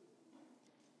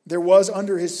 There was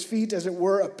under his feet, as it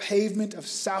were, a pavement of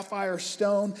sapphire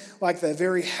stone, like the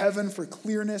very heaven for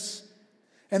clearness.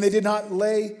 And he did not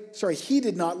lay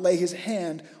his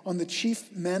hand on the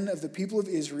chief men of the people of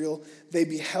Israel. They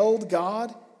beheld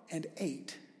God and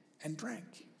ate and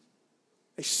drank.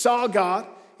 They saw God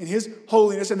in his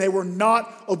holiness, and they were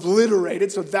not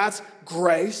obliterated, so that's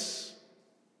grace.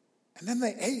 And then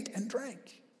they ate and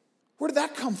drank. Where did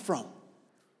that come from?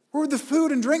 Where did the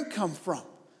food and drink come from?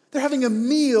 They're having a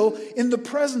meal in the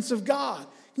presence of God.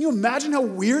 Can you imagine how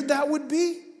weird that would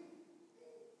be?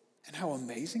 And how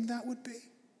amazing that would be?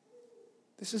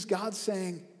 This is God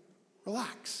saying,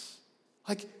 relax.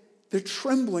 Like they're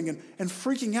trembling and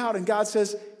freaking out, and God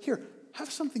says, here,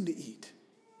 have something to eat.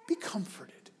 Be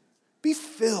comforted. Be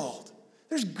filled.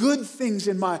 There's good things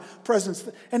in my presence.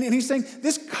 And he's saying,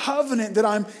 this covenant that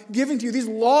I'm giving to you, these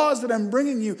laws that I'm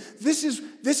bringing you, this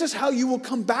is how you will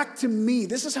come back to me.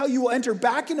 This is how you will enter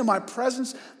back into my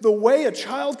presence the way a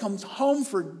child comes home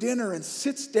for dinner and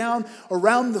sits down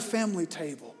around the family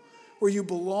table where you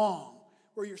belong,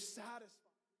 where you're satisfied.